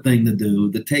hard thing to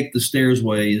do, to take the stairs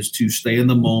way, is to stay in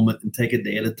the moment and take a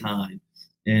day at a time.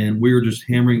 And we're just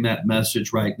hammering that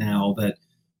message right now that,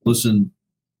 listen,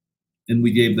 and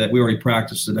we already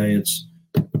practiced today. It's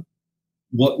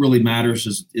what really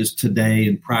matters is today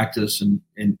and practice and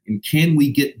can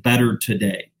we get better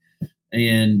today?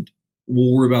 And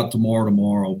we'll worry about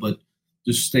tomorrow, but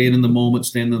just staying in the moment,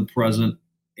 staying in the present.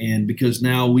 And because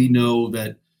now we know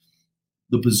that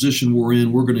the position we're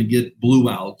in, we're going to get blue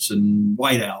outs and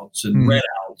white outs and red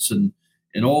outs and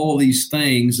all these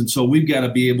things. And so we've got to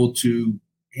be able to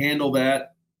handle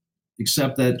that,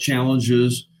 accept that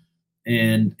challenges,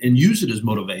 and use it as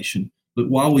motivation. But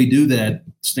while we do that,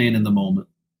 stand in the moment.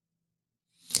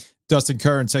 Dustin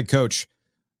Kerns, head coach,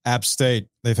 App State.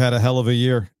 They've had a hell of a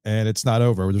year, and it's not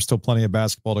over. There's still plenty of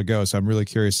basketball to go, so I'm really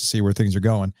curious to see where things are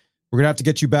going. We're going to have to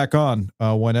get you back on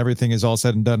when everything is all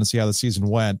said and done to see how the season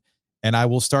went. And I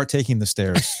will start taking the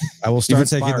stairs. I will start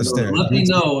taking the stairs. Let me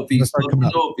know if he's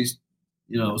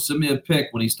send me a pic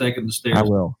when he's taking the stairs. I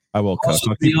will.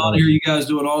 Awesome to be on here. You guys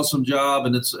do an awesome job,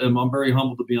 and I'm very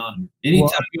humbled to be on here.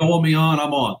 Anytime you want me on,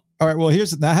 I'm on. All right. Well,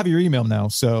 I have your email now,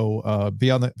 so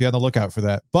be on the lookout for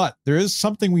that. But there is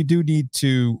something we do need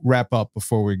to wrap up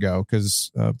before we go,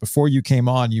 because before you came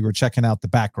on, you were checking out the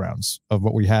backgrounds of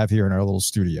what we have here in our little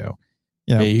studio.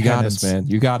 You got us, man.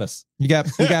 You got us. We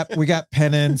got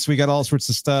pennants. We got all sorts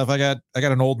of stuff. I got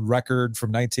an old record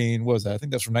from I think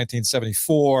that's from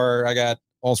 1974. I got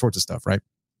all sorts of stuff, right?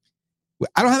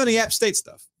 I don't have any App State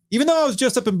stuff. Even though I was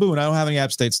just up in Boone, I don't have any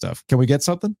App State stuff. Can we get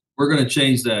something? We're going to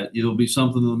change that. It'll be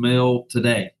something in the mail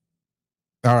today.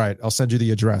 All right. I'll send you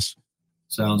the address.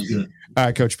 Sounds good. All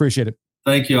right, Coach. Appreciate it.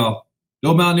 Thank y'all.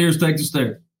 Go Mountaineers. Take the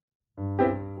stairs.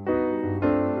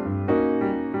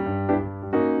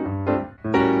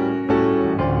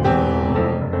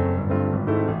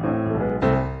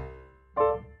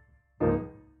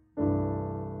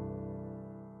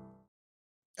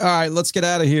 All right, let's get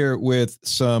out of here with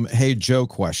some Hey Joe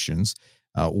questions.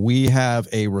 We have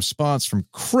a response from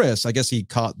Chris. I guess he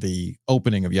caught the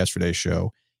opening of yesterday's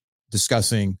show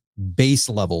discussing bass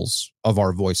levels of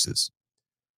our voices.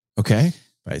 Okay.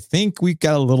 I think we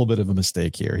got a little bit of a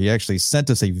mistake here. He actually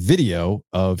sent us a video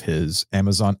of his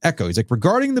Amazon Echo. He's like,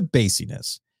 regarding the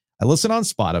bassiness, I listen on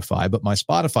Spotify, but my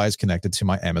Spotify is connected to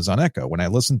my Amazon Echo. When I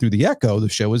listen through the Echo, the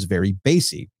show is very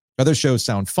bassy. Other shows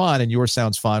sound fine, and yours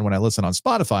sounds fine when I listen on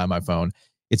Spotify on my phone.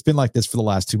 It's been like this for the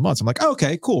last 2 months. I'm like, oh,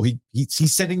 okay, cool.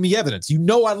 He's sending me evidence.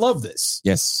 I love this.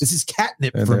 Yes. This is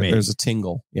catnip for me. There's a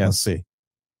tingle. Yeah. Let's see.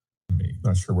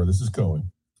 Not sure where this is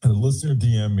going. And a listener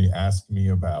DM'd me, asking me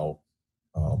about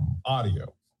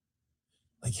audio.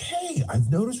 Like, hey,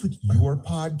 I've noticed with your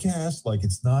podcast,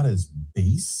 it's not as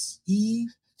bassy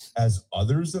as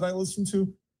others that I listen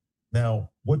to. Now,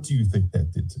 what do you think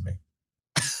that did to me?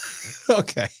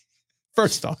 Okay.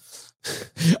 First off,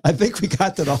 I think we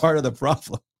got to the heart of the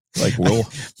problem. Like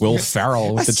Will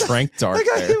Ferrell with the trank dart. I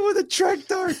got hit with a trank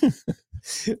dart.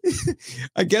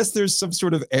 I guess there's some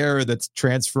sort of error that's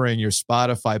transferring your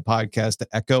Spotify podcast to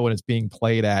Echo, and it's being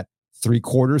played at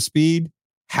 3/4 speed,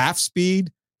 half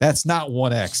speed. That's not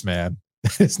 1x, man.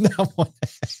 It's not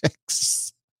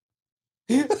 1x.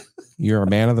 You're a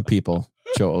man of the people,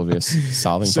 Joe Ovius,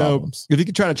 solving problems. If you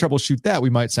could try to troubleshoot that, we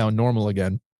might sound normal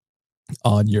again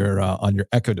on your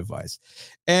Echo device.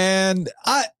 And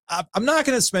I I'm not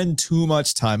going to spend too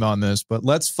much time on this, but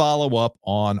let's follow up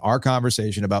on our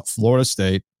conversation about Florida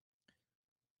State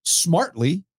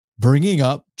smartly bringing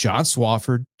up John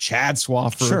Swofford, Chad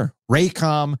Swofford,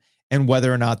 Raycom, and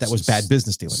whether or not that was bad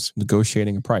business dealings.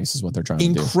 Negotiating a price is what they're trying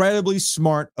to do. Incredibly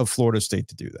smart of Florida State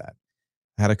to do that.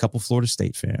 I had a couple Florida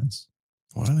State fans.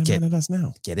 Why are they mad at us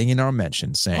now? Getting in our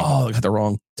mention saying, oh, they got the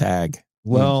wrong tag.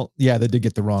 Well, yeah, they did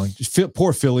get the wrong.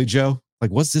 Poor Philly Joe.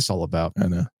 Like, what's this all about? I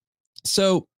know.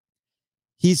 So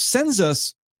he sends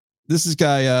us, this is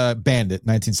guy Bandit,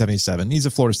 1977. He's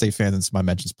a Florida State fan, and my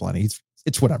mentions plenty.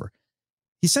 It's whatever.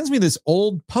 He sends me this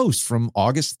old post from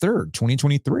August 3rd,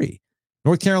 2023.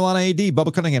 North Carolina AD,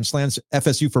 Bubba Cunningham slams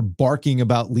FSU for barking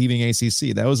about leaving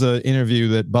ACC. That was an interview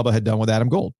that Bubba had done with Adam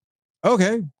Gold.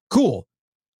 Okay, cool.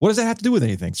 What does that have to do with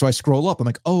anything? So I scroll up. I'm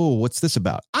like, oh, what's this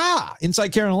about? Inside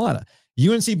Carolina.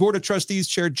 UNC Board of Trustees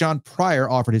Chair John Pryor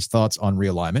offered his thoughts on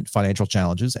realignment, financial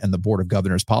challenges, and the Board of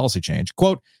Governors policy change.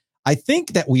 Quote, I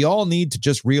think that we all need to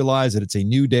just realize that it's a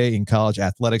new day in college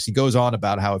athletics. He goes on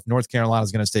about how if North Carolina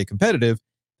is going to stay competitive,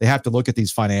 they have to look at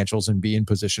these financials and be in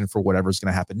position for whatever's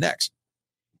going to happen next.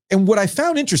 And what I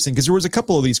found interesting, because there was a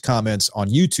couple of these comments on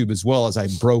YouTube as well as I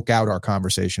broke out our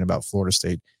conversation about Florida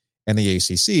State and the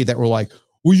ACC that were like,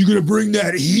 well, you going to bring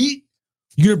that heat?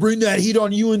 You going to bring that heat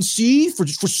on UNC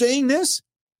for saying this?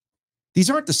 These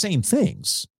aren't the same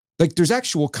things. Like, there's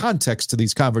actual context to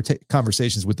these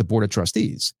conversations with the Board of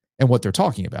Trustees and what they're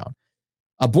talking about.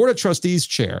 A Board of Trustees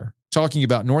chair talking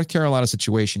about North Carolina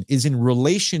situation is in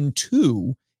relation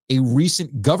to a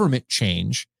recent government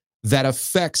change that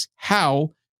affects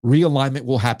how realignment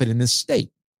will happen in this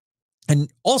state. And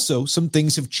also, some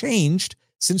things have changed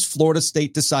since Florida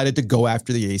State decided to go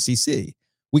after the ACC.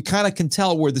 We kind of can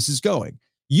tell where this is going.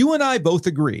 You and I both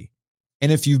agree.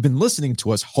 And if you've been listening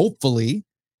to us, hopefully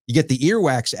you get the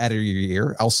earwax out of your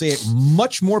ear. I'll say it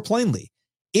much more plainly.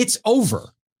 It's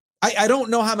over. I don't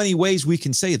know how many ways we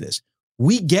can say this.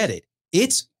 We get it.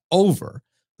 It's over.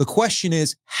 The question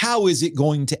is, how is it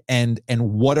going to end,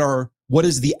 and what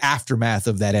is the aftermath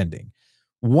of that ending?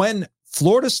 When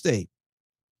Florida State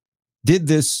did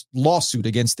this lawsuit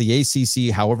against the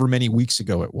ACC, however many weeks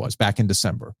ago it was, back in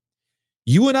December,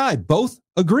 you and I both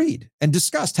agreed and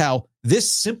discussed how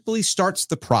this simply starts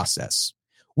the process.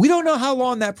 We don't know how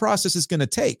long that process is going to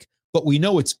take, but we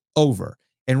know it's over.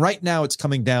 And right now it's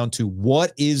coming down to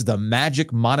what is the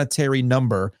magic monetary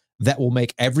number that will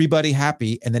make everybody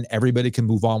happy, and then everybody can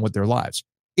move on with their lives.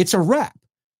 It's a wrap.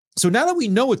 So now that we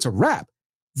know it's a wrap,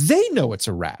 they know it's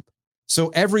a wrap. So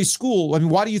every school, I mean,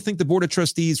 why do you think the Board of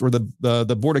Trustees or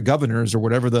the Board of Governors or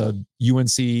whatever the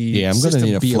UNC I'm going to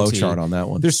need a flow chart on that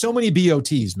one. There's so many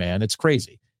BOTs, man. It's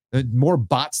crazy. More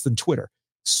bots than Twitter.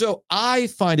 So I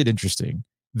find it interesting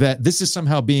that this is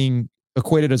somehow being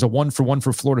equated as a 1-for-1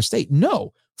 for Florida State.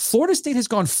 No, Florida State has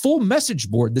gone full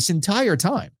message board this entire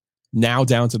time. Now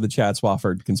down to the Chad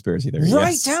Swofford conspiracy theory.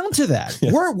 Right down to that.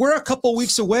 Yes. We're a couple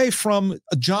weeks away from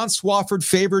John Swofford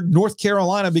favored North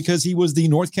Carolina because he was the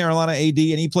North Carolina AD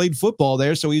and he played football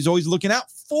there. So he's always looking out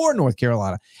for North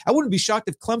Carolina. I wouldn't be shocked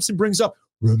if Clemson brings up,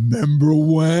 remember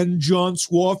when John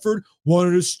Swofford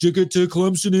wanted to stick it to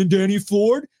Clemson and Danny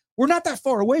Ford? We're not that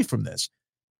far away from this.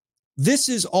 This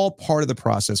is all part of the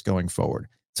process going forward.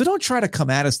 So don't try to come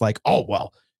at us like, oh,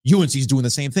 well, UNC's doing the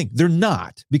same thing. They're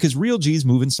not, because real G's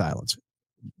move in silence.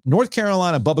 North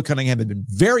Carolina, Bubba Cunningham have been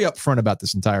very upfront about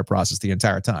this entire process the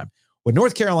entire time. What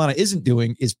North Carolina isn't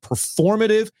doing is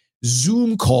performative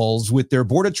Zoom calls with their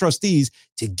Board of Trustees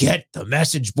to get the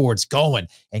message boards going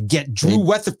and get Drew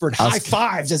Weatherford high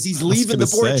fives as he's leaving the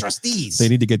Board of Trustees. They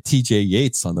need to get TJ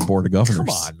Yates on the Board of Governors. Come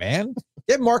on, man.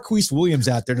 Get Marquise Williams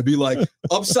out there to be like,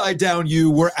 upside down you,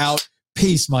 we're out.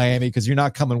 Peace, Miami, because you're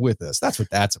not coming with us. That's what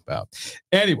that's about.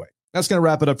 Anyway, that's going to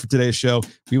wrap it up for today's show.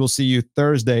 We will see you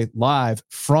Thursday live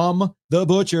from the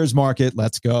Butcher's Market.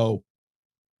 Let's go.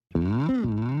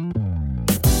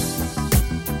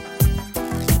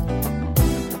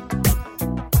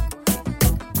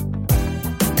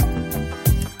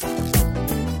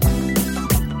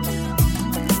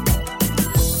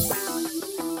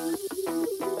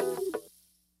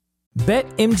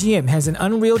 BetMGM has an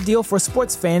unreal deal for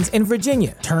sports fans in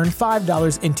Virginia. Turn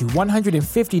 $5 into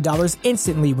 $150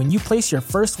 instantly when you place your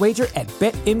first wager at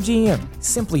BetMGM.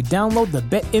 Simply download the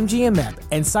BetMGM app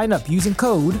and sign up using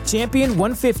code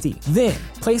Champion150. Then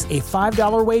Place a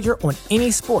 $5 wager on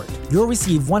any sport. You'll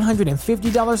receive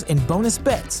 $150 in bonus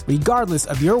bets, regardless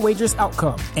of your wager's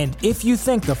outcome. And if you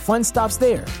think the fun stops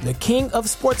there, the King of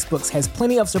Sportsbooks has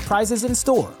plenty of surprises in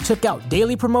store. Check out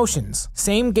daily promotions,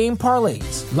 same-game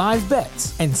parlays, live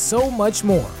bets, and so much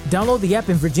more. Download the app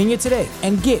in Virginia today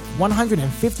and get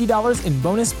 $150 in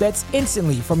bonus bets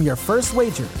instantly from your first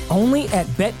wager. Only at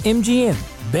BetMGM.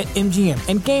 BetMGM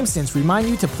and GameSense remind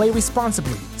you to play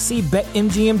responsibly. See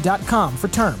BetMGM.com for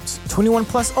terms. 21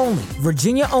 plus only.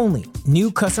 Virginia only. New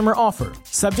customer offer.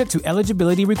 Subject to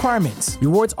eligibility requirements.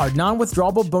 Rewards are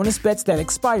non-withdrawable bonus bets that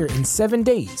expire in 7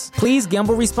 days. Please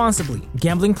gamble responsibly.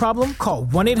 Gambling problem? Call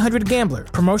 1-800-GAMBLER.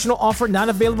 Promotional offer not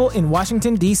available in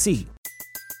Washington, D.C.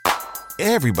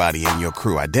 Everybody in your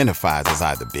crew identifies as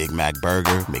either Big Mac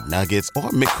Burger, McNuggets, or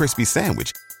McCrispy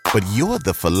Sandwich. But you're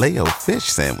the Filet-O-Fish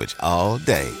Sandwich all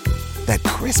day. That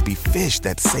crispy fish,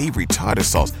 that savory tartar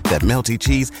sauce, that melty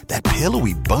cheese, that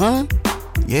pillowy bun.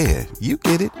 Yeah, you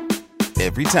get it.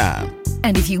 Every time.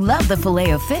 And if you love the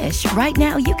Filet-O-Fish, right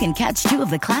now you can catch 2 of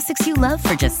the classics you love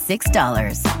for just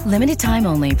 $6. Limited time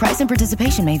only. Price and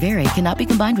participation may vary. Cannot be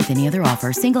combined with any other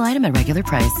offer. Single item at regular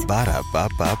price.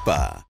 Ba-da-ba-ba-ba.